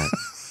laughter from that.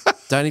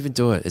 Don't even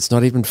do it. It's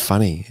not even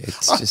funny.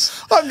 It's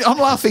just... I'm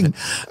laughing.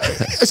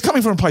 It's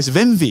coming from a place of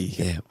envy.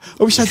 Yeah.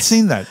 I wish I'd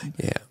seen that.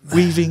 Yeah.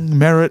 Weaving,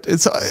 merit.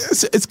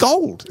 It's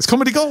gold. It's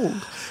comedy gold.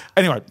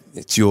 Anyway.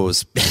 It's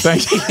yours.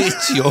 Thank you.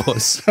 It's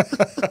yours.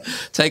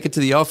 Take it to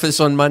the office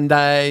on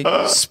Monday.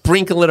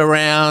 Sprinkle it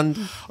around.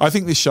 I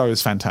think this show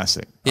is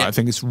fantastic. Yeah. I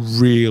think it's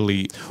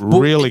really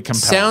compelling. It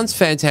sounds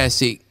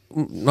fantastic.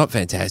 Not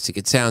fantastic.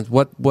 It sounds...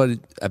 What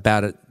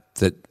about it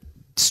that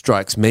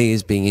strikes me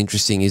as being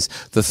interesting is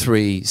the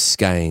 3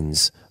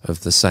 skeins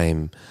of the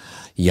same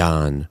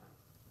yarn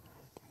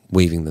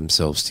weaving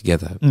themselves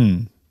together.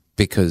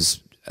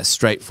 Because a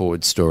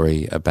straightforward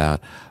story about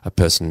a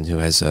person who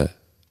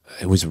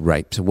was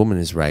raped, a woman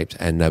is raped,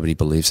 and nobody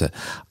believes her.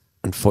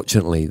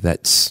 Unfortunately,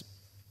 that's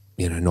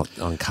not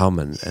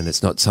uncommon, and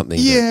it's not something.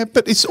 Yeah,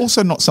 but it's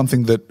also not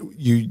something that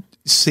you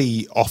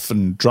see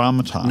often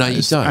dramatised. No,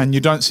 you don't, and you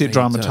don't see it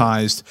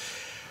dramatised.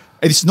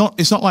 It's not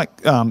like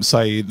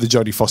say the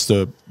Jodie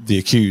Foster The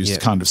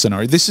Accused kind of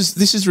scenario. This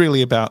is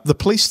really about the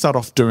police start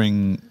off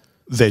doing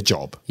their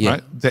job,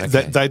 right?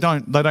 They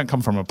don't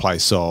come from a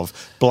place of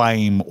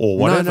blame or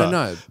whatever.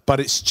 No. But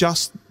it's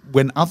just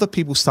when other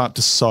people start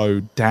to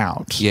sow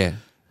doubt. Yeah.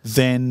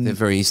 Then they're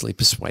very easily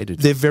persuaded.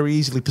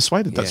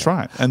 That's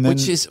right, and then,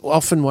 which is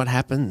often what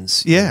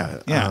happens.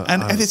 And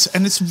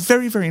it's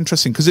very, very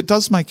interesting because it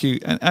does make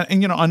you.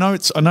 And I know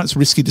it's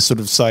risky to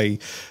sort of say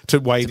to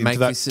wade into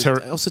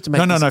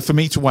that. For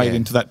me to wade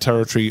into that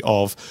territory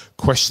of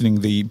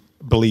questioning the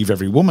believe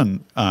every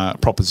woman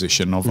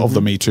proposition of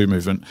the Me Too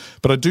movement.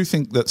 But I do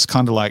think that's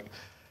kind of like,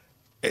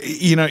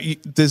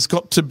 there's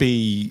got to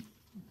be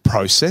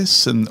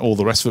process and all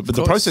the rest of it, but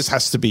the process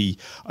has to be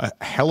a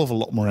hell of a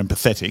lot more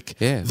empathetic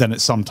than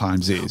it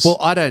sometimes is. Well,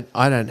 I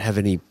don't have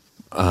any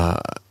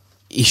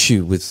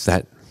issue with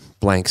that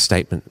blank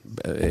statement.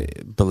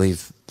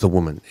 Believe the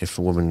woman. If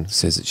a woman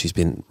says that she's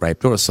been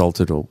raped or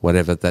assaulted or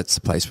whatever, that's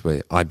the place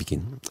where I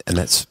begin, and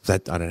that's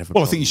that. I don't have.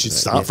 I think you should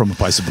start from a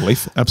place of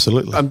belief.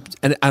 Absolutely.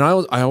 And I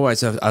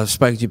always I've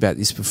spoken to you about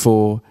this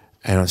before,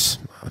 and I've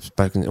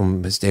spoken to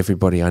almost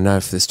everybody I know.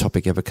 If this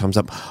topic ever comes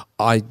up,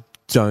 I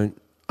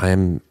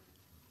am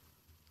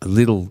a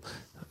little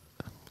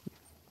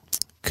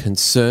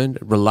concerned,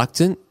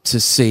 reluctant to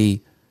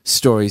see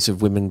stories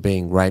of women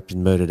being raped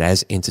and murdered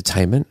as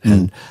entertainment.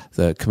 And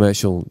the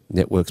commercial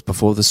networks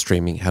before the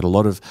streaming had a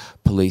lot of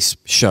police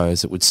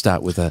shows that would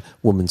start with a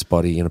woman's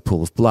body in a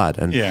pool of blood.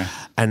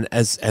 And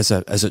as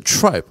a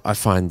trope, I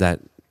find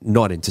that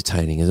not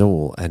entertaining at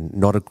all, and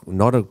not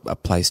a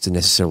place to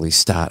necessarily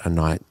start a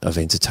night of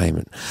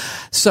entertainment.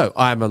 So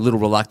I'm a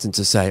little reluctant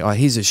to say,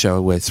 here's a show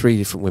where 3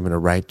 different women are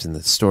raped and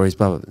the stories,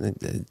 blah, blah,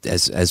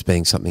 as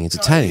being something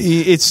entertaining.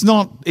 It's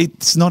not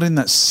in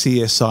that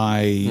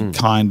CSI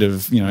kind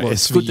of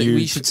SVU.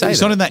 We should say it's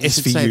not in that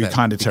SVU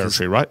kind of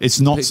territory, right? It's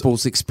not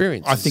people's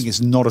experience. I think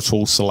it's not at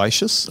all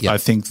salacious. Yep. I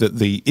think that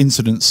the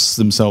incidents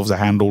themselves are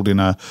handled in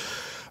a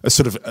a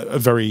sort of a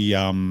very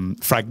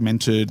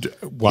fragmented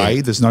way.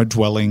 Yeah. There's no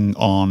dwelling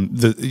on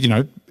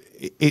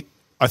it.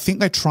 I think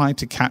they tried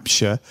to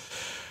capture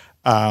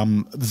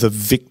the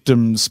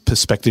victim's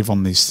perspective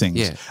on these things.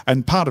 Yeah.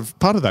 And part of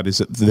that is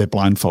that they're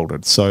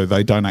blindfolded, so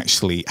they don't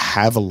actually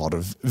have a lot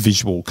of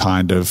visual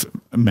kind of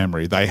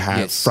memory. They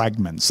have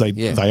fragments.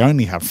 They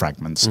only have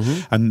fragments.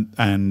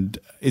 And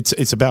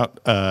it's about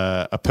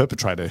a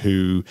perpetrator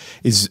who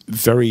is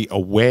very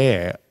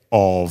aware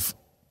of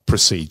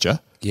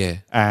procedure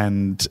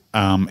and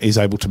is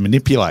able to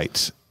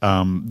manipulate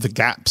the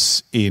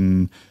gaps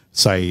in,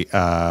 say,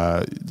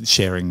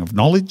 sharing of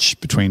knowledge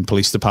between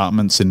police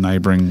departments in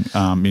neighbouring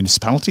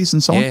municipalities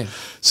and so on.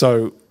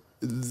 So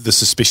the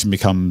suspicion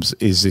becomes,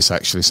 is this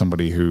actually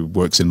somebody who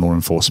works in law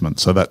enforcement?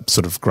 So that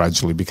sort of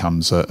gradually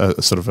becomes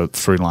a sort of a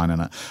through line in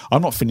it.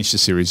 I've not finished the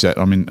series yet.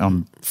 I mean,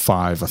 I'm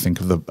 5, I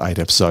think, of the 8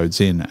 episodes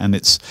in, and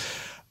it's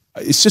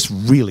just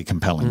really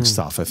compelling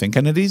stuff, I think.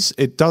 And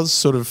it does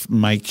sort of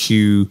make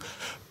you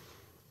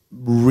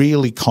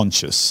really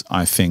conscious,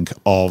 I think,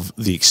 of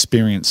the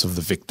experience of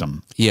the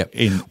victim.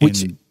 In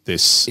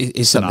this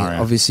is scenario.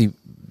 Obviously,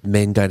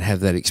 men don't have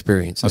that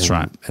experience. That's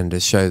right. And a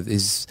show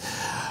is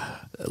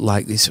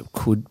like this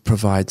could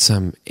provide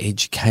some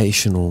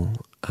educational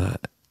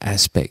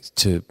aspect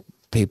to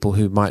people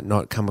who might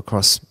not come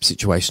across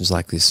situations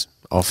like this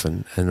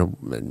often,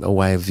 and a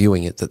way of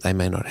viewing it that they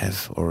may not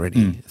have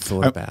already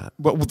thought about.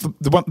 Well,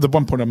 the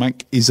one point I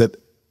make is that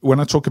when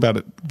I talk about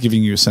it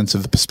giving you a sense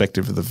of the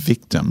perspective of the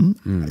victim,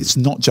 it's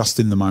not just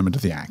in the moment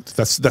of the act.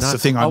 That's the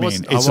thing I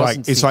mean.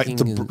 It's like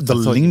the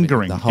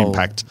lingering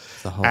impact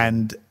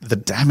and the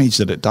damage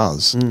that it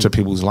does to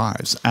people's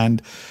lives.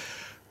 And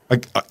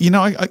I've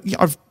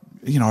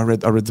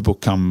read the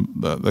book,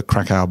 the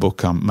Krakow book,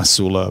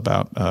 Masula,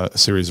 about a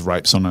series of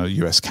rapes on a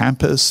US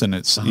campus, and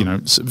it's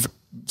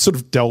sort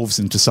of delves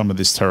into some of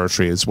this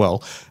territory as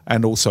well,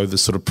 and also the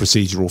sort of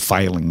procedural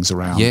failings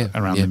around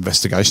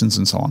investigations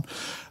and so on.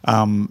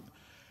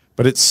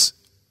 But it's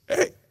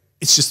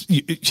just,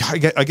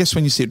 I guess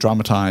when you see it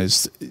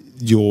dramatized,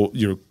 your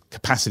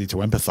capacity to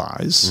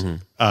empathize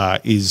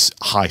is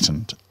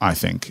heightened, I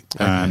think.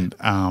 Okay. And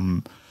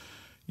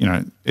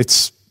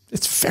it's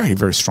very,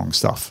 very strong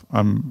stuff. I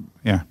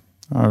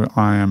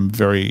am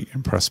very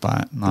impressed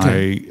by it, and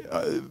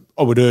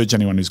I would urge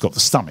anyone who's got the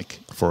stomach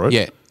for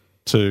it.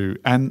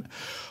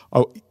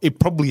 It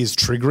probably is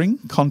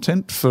triggering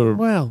content for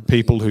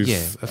people who've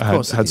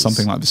had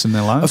something like this in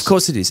their lives. Of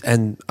course it is,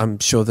 and I'm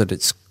sure that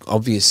it's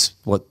obvious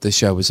what the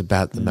show is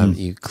about. The moment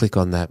you click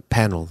on that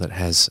panel that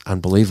has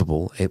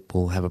Unbelievable, it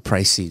will have a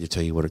précis to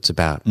tell you what it's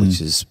about,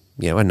 which is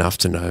enough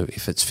to know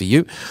if it's for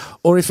you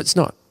or if it's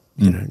not.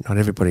 Not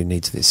everybody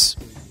needs this.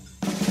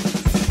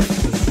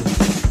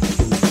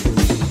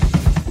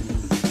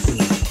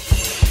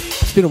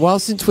 It's been a while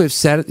since we've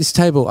sat at this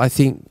table. I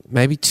think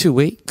maybe 2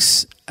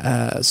 weeks.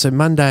 So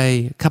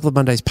a couple of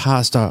Mondays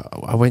past,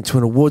 I went to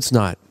an awards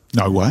night.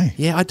 No way.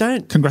 Yeah, I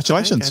don't.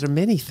 Congratulations. I don't go to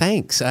many,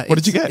 thanks. What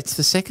did you get? It's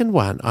the second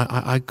one.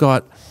 I'm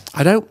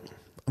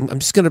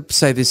just going to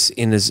say this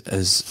in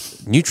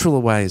as neutral a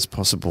way as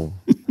possible.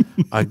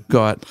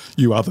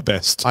 You are the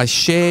best. I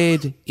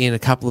shared in a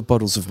couple of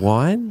bottles of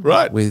wine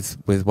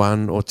with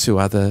one or two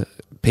other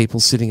people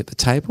sitting at the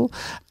table,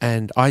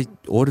 and I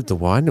ordered the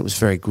wine. It was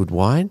very good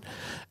wine,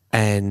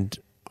 and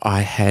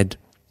I had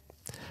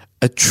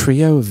a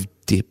trio of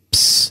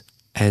dips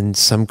and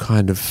some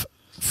kind of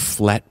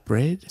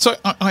flatbread. So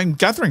I'm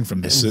gathering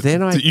from this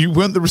that you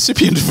weren't the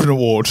recipient of an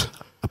award.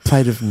 A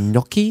plate of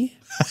gnocchi.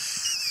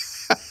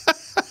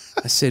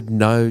 I said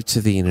no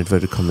to the, in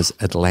inverted commas,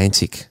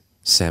 Atlantic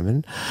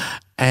salmon,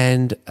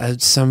 and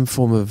some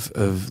form of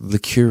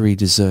liqueur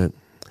dessert.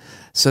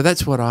 So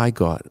that's what I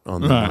got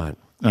on the night.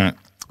 Right.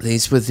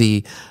 These were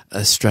the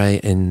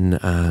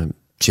Australian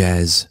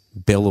Jazz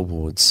Bell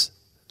Awards,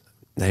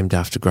 named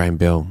after Graham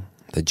Bell,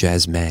 the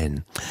jazz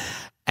man.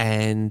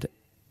 And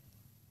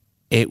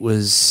it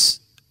was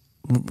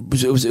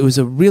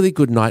a really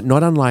good night,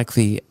 not unlike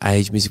the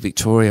Age Music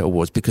Victoria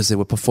Awards, because there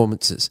were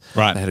performances.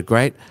 Right. They had a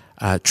great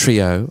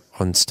trio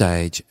on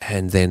stage,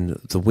 and then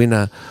the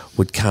winner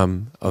would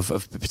come of a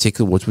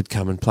particular awards would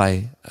come and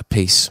play a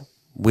piece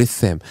with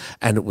them,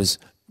 and it was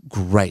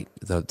great.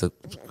 How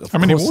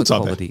many awards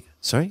are there?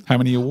 Sorry? How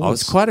many awards? Oh, it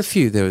was quite a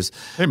few. It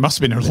must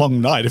have been a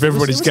long night if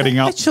everybody's getting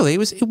up. Actually,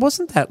 it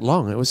wasn't that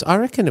long. I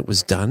reckon it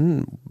was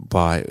done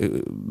by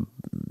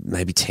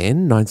maybe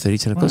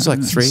 9:30, 10 o'clock. It was like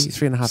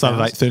 3.5 hours.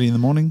 Started at 8:30 in the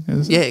morning?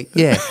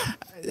 Yeah.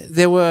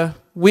 There were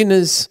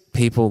winners,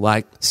 people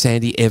like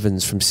Sandy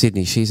Evans from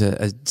Sydney. She's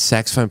a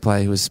saxophone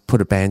player who has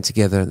put a band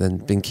together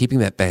and been keeping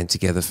that band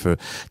together for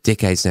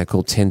decades now,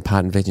 called 10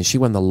 Part Invention. She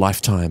won the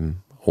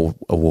Lifetime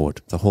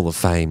Award, the Hall of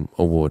Fame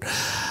Award.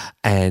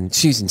 And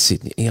she's in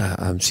Sydney.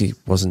 She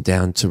wasn't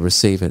down to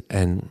receive it,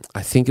 and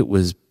I think it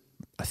was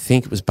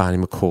Barney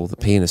McCall, the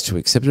pianist, who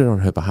accepted it on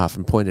her behalf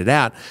and pointed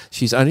out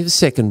she's only the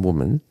second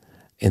woman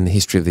in the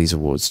history of these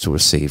awards to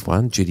receive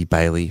one. Judy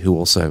Bailey, who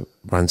also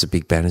runs a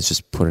big band, has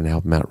just put an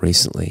album out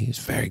recently. It's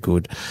very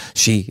good.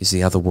 She is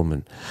the other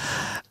woman,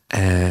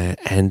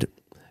 and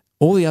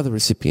all the other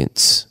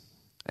recipients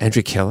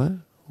Andrew Keller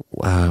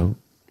won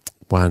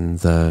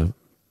the,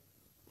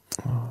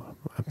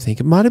 I think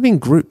it might have been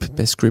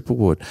Best Group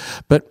Award.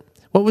 But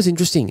what was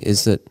interesting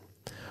is that,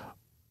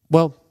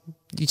 well,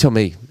 you tell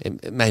me,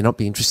 it may not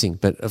be interesting,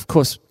 but of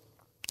course,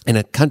 in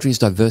a country as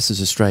diverse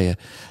as Australia,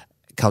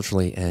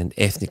 culturally and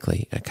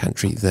ethnically, a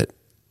country that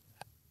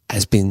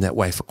has been that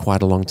way for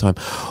quite a long time,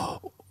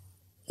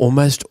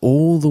 almost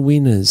all the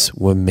winners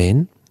were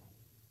men,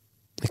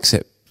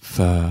 except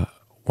for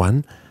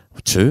one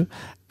or two,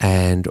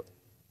 and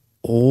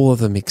all of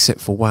them except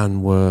for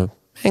one were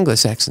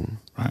Anglo-Saxon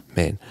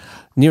men.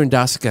 Niran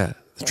Darsika,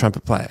 the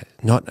trumpet player,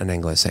 not an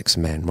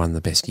Anglo-Saxon man, won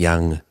the Best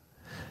Young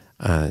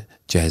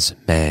Jazz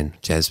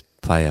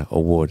Player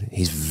Award.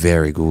 He's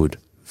very good.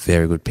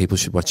 Very good. People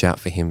should watch out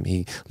for him.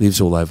 He lives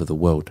all over the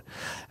world.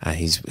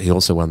 He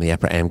also won the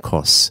APRA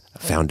AMCOS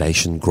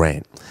Foundation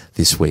grant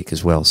this week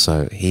as well.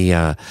 So he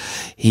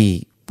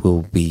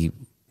will be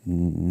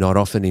not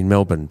often in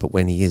Melbourne, but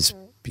when he is,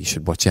 you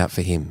should watch out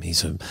for him. He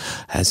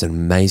has an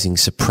amazing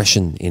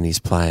suppression in his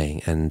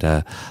playing, and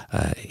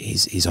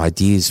his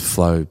ideas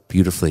flow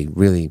beautifully.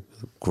 Really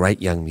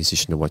great young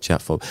musician to watch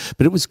out for.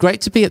 But it was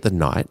great to be at the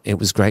night. It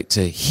was great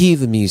to hear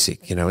the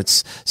music. You know,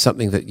 it's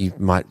something that you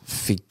might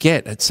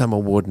forget at some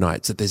award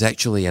nights, that there's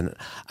actually an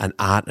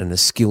art and a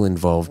skill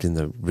involved in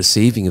the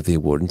receiving of the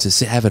award, and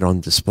to have it on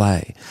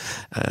display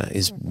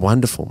is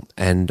wonderful.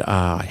 And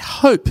I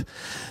hope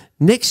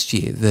next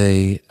year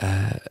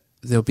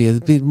there'll be a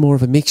bit more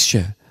of a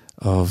mixture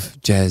of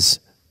jazz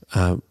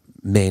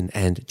men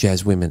and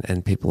jazz women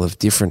and people of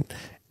different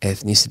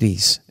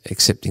ethnicities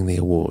accepting the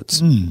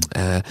awards.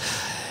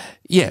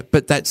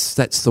 But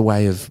that's the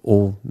way of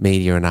all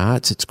media and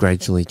arts. It's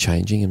gradually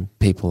changing, and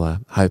people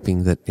are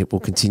hoping that it will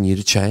continue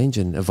to change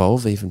and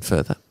evolve even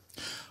further.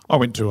 I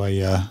went to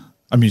a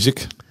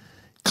music.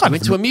 I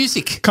was going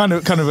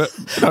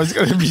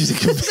to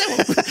music.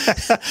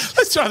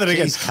 Let's try that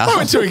again.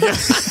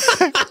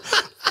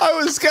 I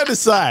was going to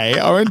say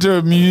I went to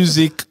a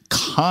music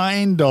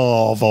kind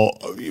of,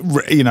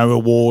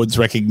 awards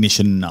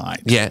recognition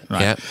night. Yeah,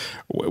 right?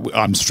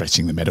 I'm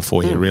stretching the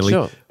metaphor here, really.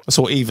 Sure. I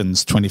saw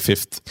Evan's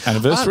 25th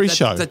anniversary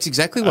show. That's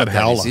exactly what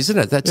that is, isn't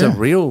it? That's a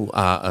real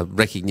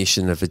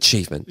recognition of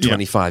achievement.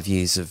 25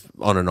 years of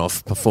on and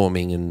off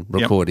performing and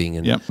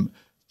recording. Yep.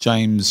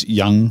 James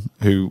Young,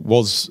 who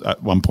was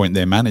at one point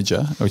their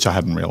manager, which I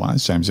hadn't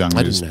realised. James Young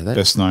is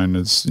best known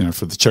as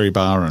for the Cherry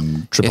Bar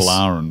and Triple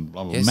R and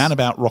man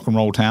about rock and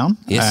roll town.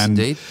 Yes, and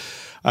indeed.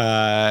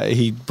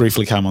 He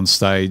briefly came on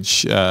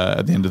stage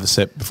at the end of the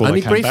set before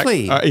Only they came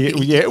briefly. back.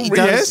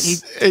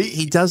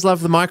 He does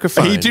love the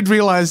microphone. He did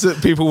realise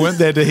that people weren't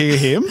there to hear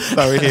him;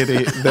 they were there to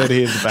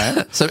hear the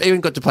band. So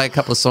even got to play a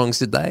couple of songs,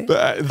 did they?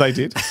 They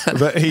did.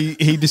 But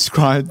he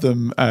described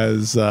them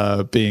as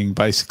being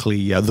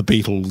basically the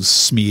Beatles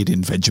smeared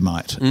in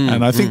Vegemite,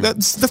 and I think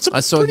that's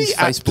a pretty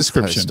apt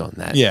description post on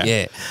that.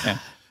 Yeah.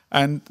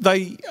 And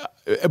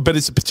but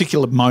it's a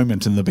particular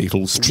moment in the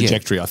Beatles'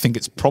 trajectory. I think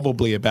it's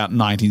probably about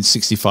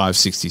 1965,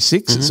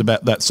 66. It's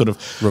about that sort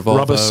of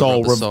rubber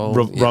soul,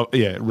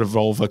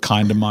 revolver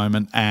kind of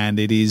moment. And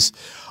it is,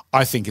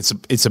 I think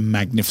it's a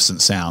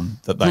magnificent sound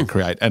that they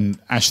create. And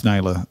Ash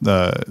Naylor,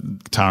 the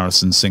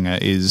guitarist and singer,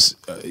 he's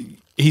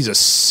a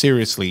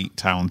seriously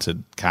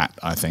talented cat,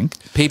 I think.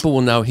 People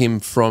will know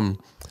him from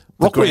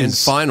the grand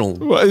final.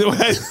 Well,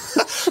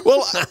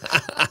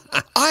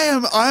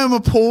 I am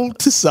appalled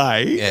to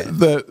say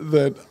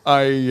that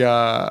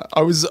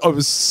I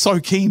was so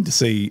keen to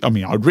see. I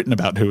mean, I'd written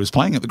about who was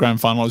playing at the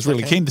grand final. I was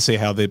really keen to see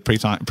how their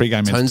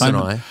pre-game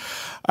entertainment.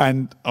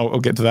 And I'll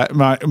get to that.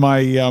 My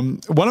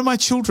one of my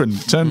children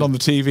turned on the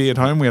TV at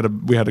home. We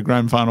had a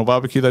grand final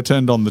barbecue. They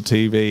turned on the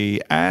TV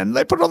and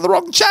they put it on the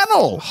wrong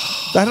channel.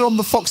 They had it on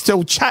the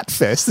Foxtel Chat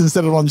Fest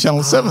instead of on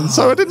Channel 7.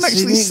 So I didn't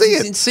actually see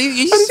it. Are you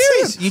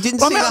serious? You didn't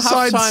see I'm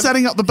outside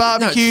setting up the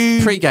barbecue.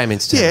 No, pre-game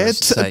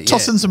entertainment. Yeah,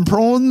 tossing some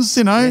prawns,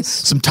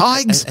 some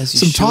tigers,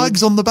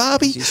 tigers on the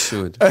barbie. You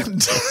should. And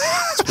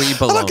it's where you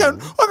belong. And I go,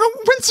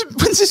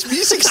 when's this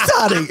music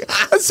starting?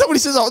 And somebody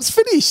says, it's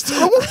finished. And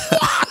I went,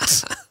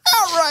 what?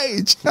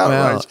 Outrage!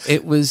 Well,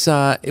 it was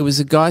a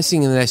guy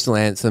singing the national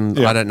anthem.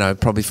 I don't know,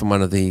 probably from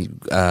one of the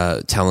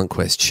Talent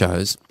Quest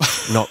shows.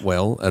 Not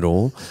well at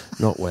all,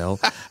 not well.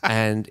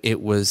 And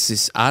it was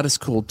this artist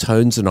called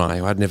Tones and I,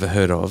 who I'd never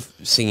heard of,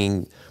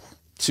 singing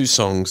two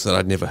songs that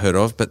I'd never heard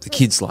of, but the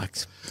kids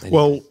liked. Anyway.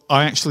 Well,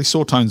 I actually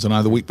saw Tones and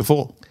I the week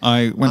before.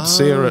 I went to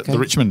see her at the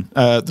Richmond,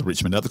 at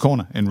the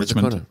corner in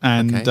Richmond,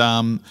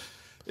 and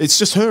it's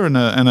just her and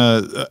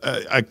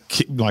a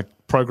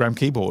program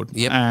keyboard.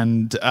 Yep.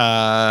 And,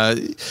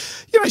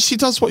 she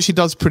does what she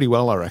does pretty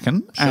well, I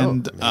reckon. Sure.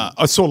 And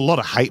I saw a lot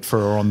of hate for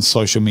her on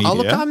social media. Oh,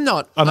 look, I'm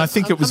not. And I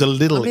think it was a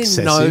little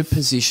excessive. I'm in no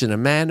position, a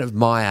man of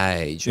my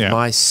age,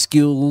 my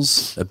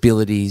skills,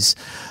 abilities,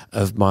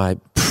 of my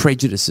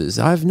prejudices.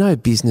 I have no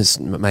business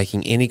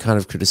making any kind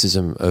of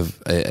criticism of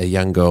a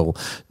young girl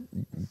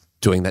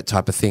doing that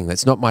type of thing.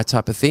 That's not my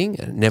type of thing.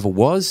 It never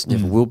was,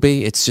 never will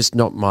be. It's just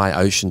not my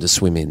ocean to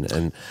swim in.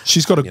 And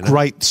she's got a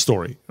great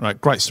story, right?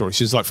 Great story.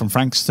 She's like from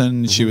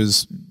Frankston.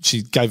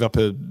 She gave up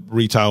a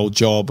retail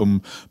job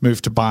and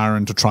moved to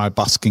Byron to try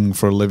busking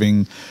for a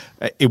living.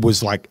 It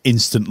was like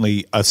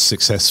instantly a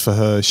success for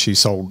her. She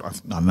sold, I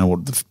don't know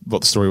what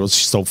the story was.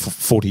 She sold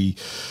 40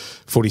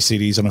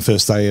 CDs on her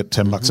first day at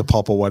 $10 a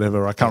pop or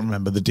whatever. I can't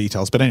remember the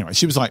details, but anyway,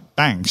 she was like,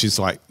 bang! She's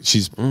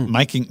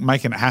making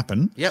it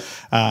happen. Yep.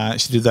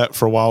 She did that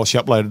for a while. She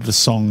uploaded a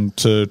song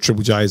to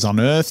Triple J's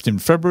Unearthed in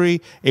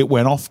February. It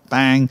went off,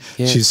 bang!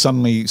 Yeah. She's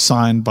suddenly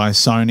signed by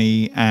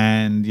Sony,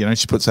 and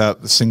she puts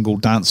out the single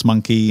 "Dance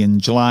Monkey" in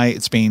July.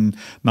 It's been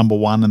number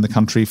 1 in the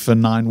country for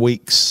 9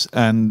 weeks,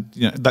 and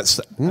that's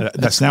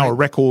now a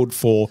record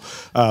for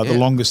the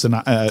longest an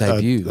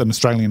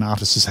Australian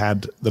artist has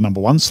had the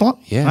number 1 slot.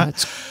 Yeah. Right?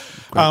 That's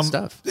great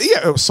stuff.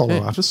 Yeah, it was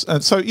solo artists,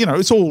 and so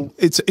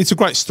it's a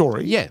great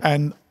story. Yeah,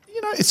 and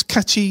it's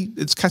catchy.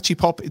 It's catchy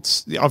pop.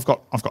 I've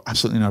got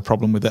absolutely no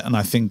problem with it, and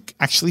I think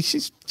actually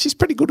she's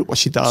pretty good at what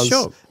she does.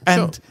 Sure,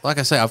 and like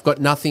I say, I've got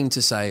nothing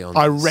to say on.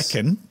 I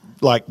reckon,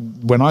 like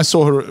when I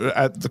saw her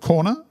at the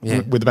corner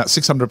with about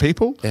 600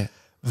 people,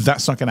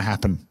 that's not going to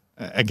happen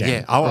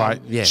again. Yeah, right.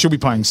 Yeah, she'll be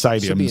playing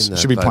stadiums.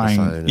 She'll be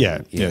playing.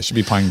 She'll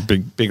be playing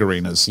big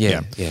arenas.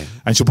 Yeah,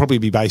 and she'll probably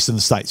be based in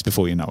the States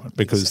before you know it,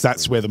 because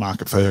that's where the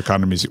market for her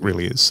kind of music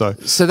really is. So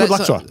that's good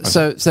luck to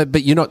her. So,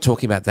 but you're not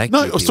talking about that.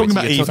 No, I was talking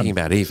about Even. Talking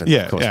about Even.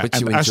 Yeah, of course, but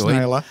and you Ash enjoyed.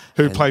 Naylor,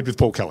 who played with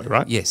Paul Kelly,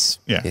 right? Yes.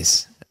 Yeah.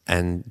 Yes.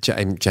 And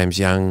James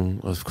Young,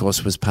 of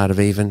course, was part of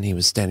Even. He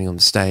was standing on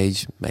the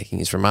stage making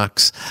his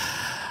remarks.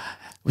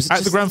 Was it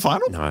at the grand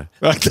final? No.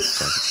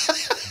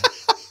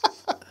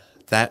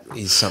 That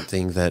is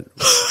something that,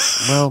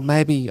 well,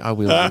 maybe I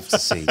will live to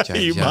see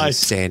James Young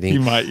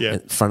standing in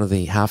front of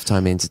the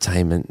halftime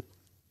entertainment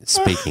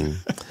speaking.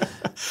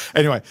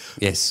 Anyway,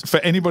 yes. For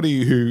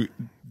anybody who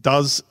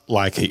does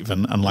like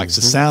Even and likes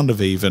the sound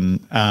of Even,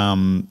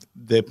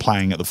 they're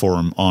playing at the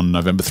Forum on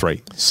November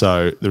 3.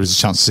 So there is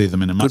a chance to see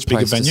them in a much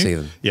bigger venue. To see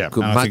them. Yeah,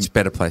 much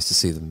better place to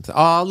see them.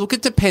 Oh, look,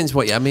 it depends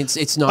what you. I mean,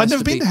 it's nice. I've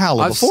never been to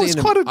Howler before. It's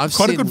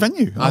quite a good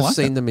venue. I've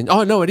seen them in.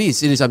 Oh no, it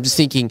is. It is. I'm just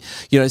thinking.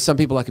 Some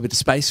people like a bit of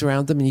space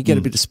around them, and you get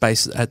a bit of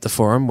space at the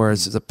Forum.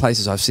 Whereas the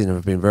places I've seen them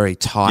have been very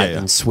tight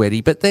and sweaty.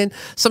 But then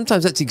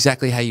sometimes that's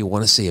exactly how you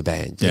want to see a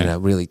band.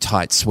 Really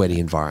tight, sweaty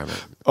environment.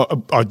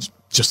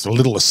 Just a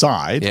little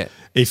aside. Yeah.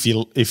 If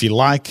you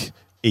like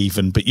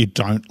Even, but you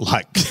don't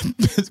like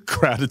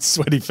crowded,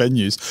 sweaty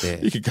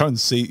venues, you could go and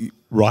see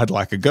Ride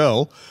Like a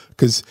Girl,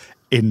 because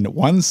in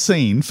one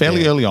scene,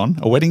 fairly early on,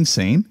 a wedding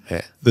scene,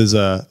 there's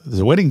a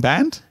wedding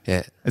band.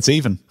 Yeah, it's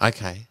Even.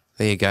 Okay,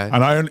 there you go.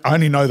 And I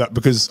only know that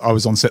because I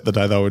was on set the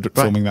day they were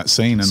filming that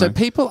scene, and so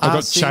I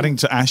got chatting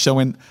to Ash. I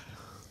went,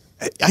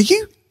 "Are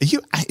you?" He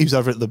was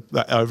over at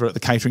the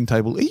catering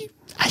table. Are you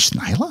Ash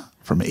Naylor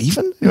from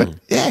Even? He went,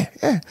 "Yeah.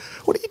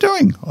 What are you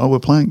doing?" "Oh, we're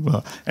playing."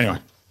 Well, anyway.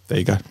 There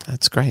you go.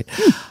 That's great.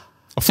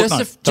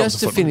 Just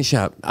to finish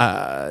up,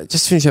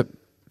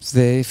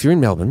 if you're in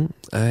Melbourne,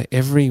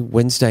 every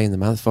Wednesday in the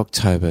month of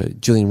October,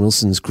 Julian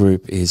Wilson's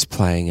group is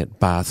playing at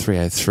Bar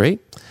 303.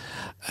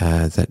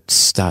 That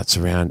starts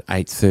around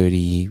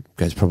 8:30,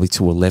 goes probably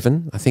to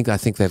 11. I think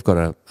they've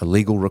got a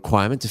legal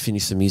requirement to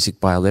finish the music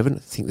by 11. I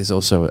think there's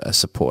also a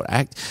support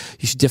act.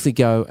 You should definitely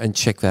go and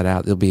check that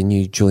out. There'll be a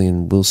new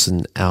Julian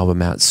Wilson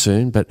album out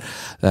soon, but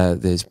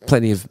there's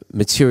plenty of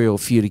material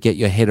for you to get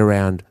your head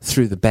around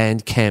through the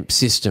Bandcamp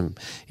system.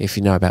 If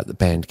you know about the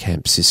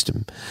Bandcamp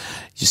system,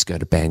 just go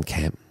to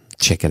Bandcamp,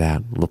 check it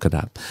out, look it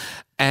up.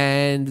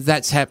 And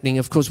that's happening.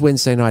 Of course,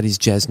 Wednesday night is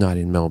Jazz Night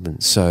in Melbourne,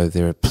 so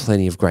there are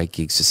plenty of great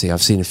gigs to see.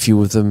 I've seen a few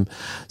of them.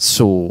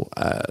 Saw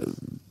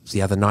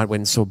the other night,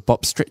 went and saw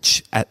Bop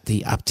Stretch at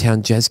the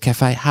Uptown Jazz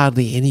Cafe.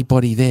 Hardly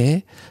anybody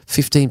there,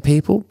 15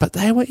 people, but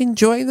they were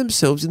enjoying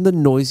themselves in the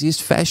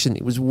noisiest fashion.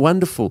 It was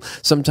wonderful.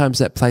 Sometimes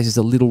that place is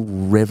a little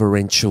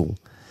reverential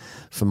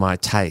for my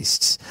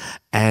tastes.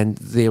 And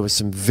there were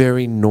some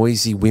very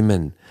noisy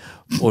women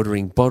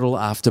ordering bottle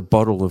after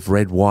bottle of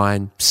red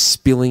wine,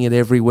 spilling it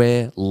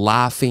everywhere,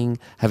 laughing,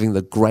 having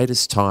the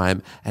greatest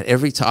time. And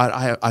every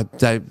time,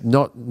 they're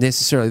not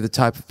necessarily the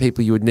type of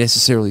people you would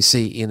necessarily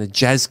see in a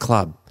jazz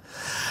club.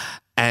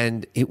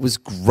 And it was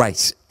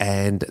great.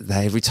 And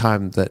every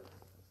time that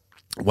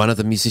one of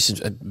the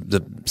musicians,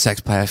 the sax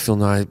player Phil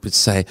Nye, would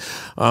say,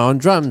 on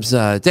drums,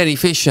 Danny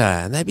Fisher,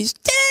 and they'd be,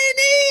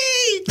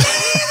 Danny!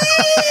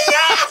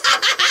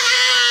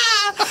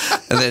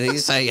 And then he'd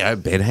say,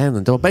 Ben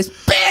Hanlon, double bass,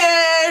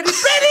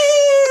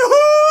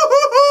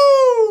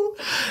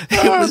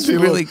 it was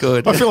really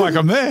good. I feel like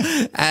I'm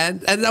there.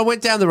 And I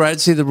went down the road to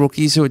see the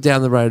Rookies, who are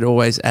down the road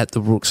always at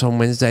the Rooks on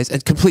Wednesdays. A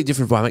completely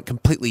different environment,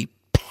 completely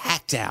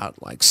packed out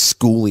like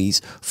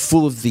schoolies,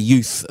 full of the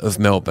youth of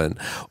Melbourne,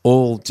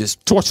 all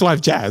just... To watch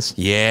live jazz?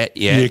 Yeah.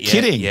 You're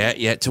kidding?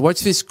 Yeah. To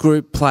watch this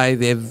group play,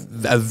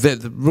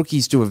 the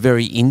Rookies do a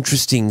very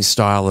interesting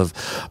style of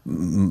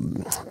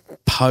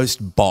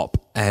post bop,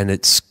 and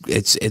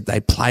they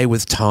play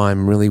with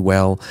time really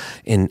well,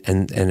 and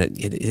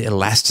it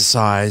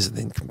elasticizes and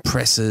then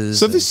compresses.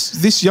 So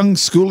this young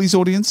schoolies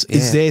audience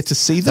is there to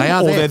see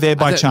them, they're there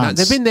by chance?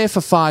 They've been there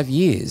for 5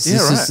 years.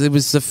 It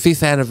was the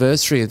 5th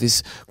anniversary of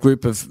this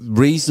group of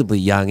reasonably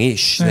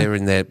youngish. Yeah. They're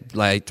in their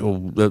late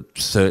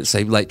 20s,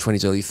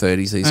 early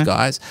 30s. These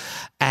guys,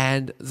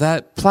 and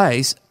that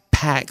place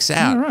packs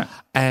out. Yeah, right.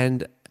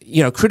 And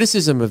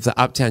criticism of the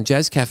Uptown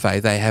Jazz Cafe,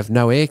 they have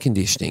no air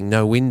conditioning,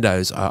 no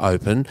windows are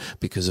open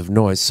because of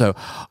noise. So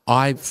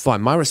I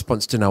find my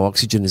response to no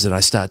oxygen is that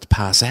I start to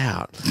pass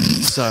out.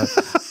 So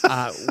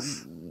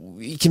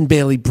you can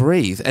barely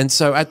breathe. And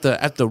so at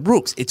the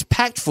Rooks, it's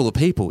packed full of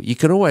people. You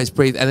can always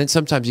breathe. And then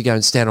sometimes you go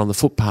and stand on the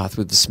footpath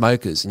with the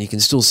smokers and you can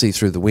still see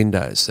through the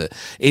windows. So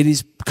it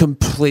is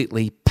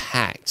completely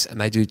packed,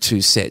 and they do 2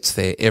 sets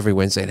there every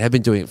Wednesday and have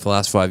been doing it for the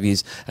last 5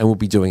 years, and will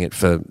be doing it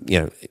for,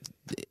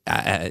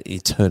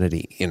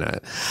 eternity,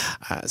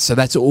 so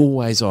that's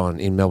always on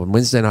in Melbourne.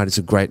 Wednesday night is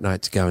a great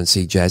night to go and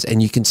see jazz,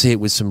 and you can see it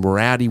with some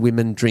rowdy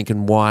women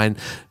drinking wine.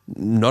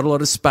 Not a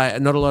lot of space,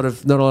 not a lot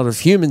of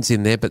humans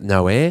in there, but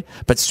no air,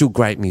 but still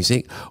great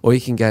music. Or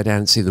you can go down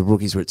and see the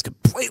Rookies, where it's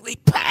completely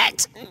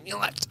packed and you'll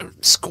have to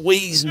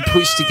squeeze and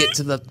push to get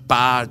to the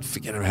bar.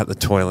 Forget about the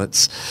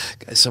toilets,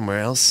 go somewhere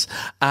else.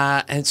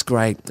 And it's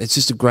great. It's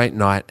just a great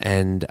night.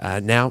 And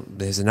now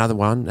there's another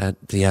one at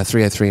the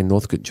 303 in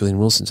Northcote, Julian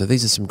Wilson. So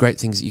these are some great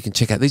things that you can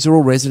check out. These are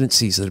all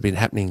residencies that have been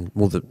happening.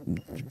 Well, the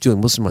Julian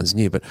Wilson one's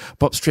new, but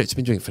Bob Street's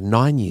been doing it for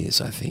 9 years,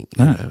 I think.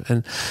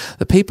 And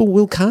the people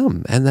will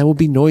come, and they will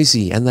be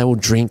noisy, and they will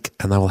drink,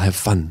 and they will have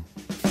fun.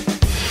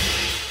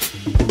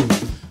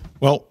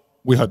 Well,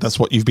 we hope that's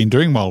what you've been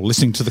doing while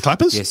listening to the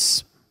Clappers.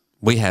 Yes,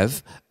 we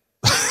have.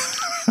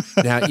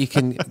 Now you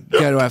can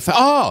go to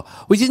our...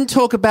 we didn't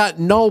talk about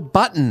Noel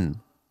Button.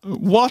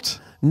 What?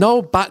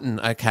 Noel Button,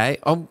 okay.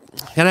 I'm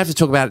going to have to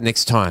talk about it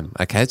next time,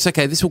 okay? It's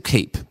okay. This will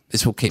keep. The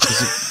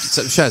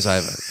show's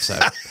over, so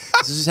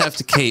this will just have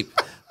to keep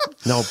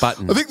Noel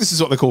Button. I think this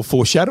is what they call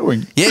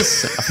foreshadowing.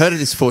 Yes, I've heard of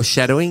this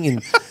foreshadowing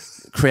in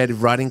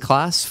creative writing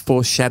class,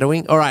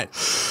 foreshadowing. All right.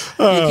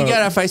 You can go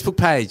to our Facebook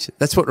page.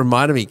 That's what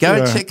reminded me. Go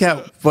and check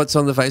out what's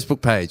on the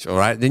Facebook page, all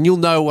right? Then you'll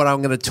know what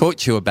I'm going to talk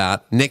to you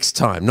about next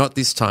time, not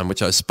this time,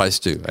 which I was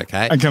supposed to,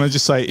 okay? And can I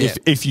just say,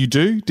 if you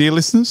do, dear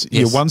listeners,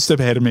 you're one step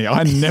ahead of me.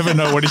 I never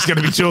know what he's going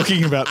to be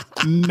talking about.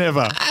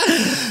 Never.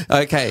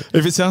 Okay.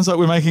 If it sounds like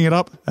we're making it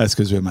up, that's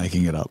because we're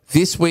making it up.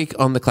 This week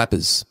on the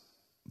Clappers.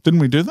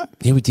 Didn't we do that?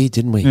 Yeah, we did,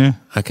 didn't we? Yeah.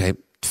 Okay,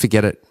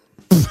 forget it.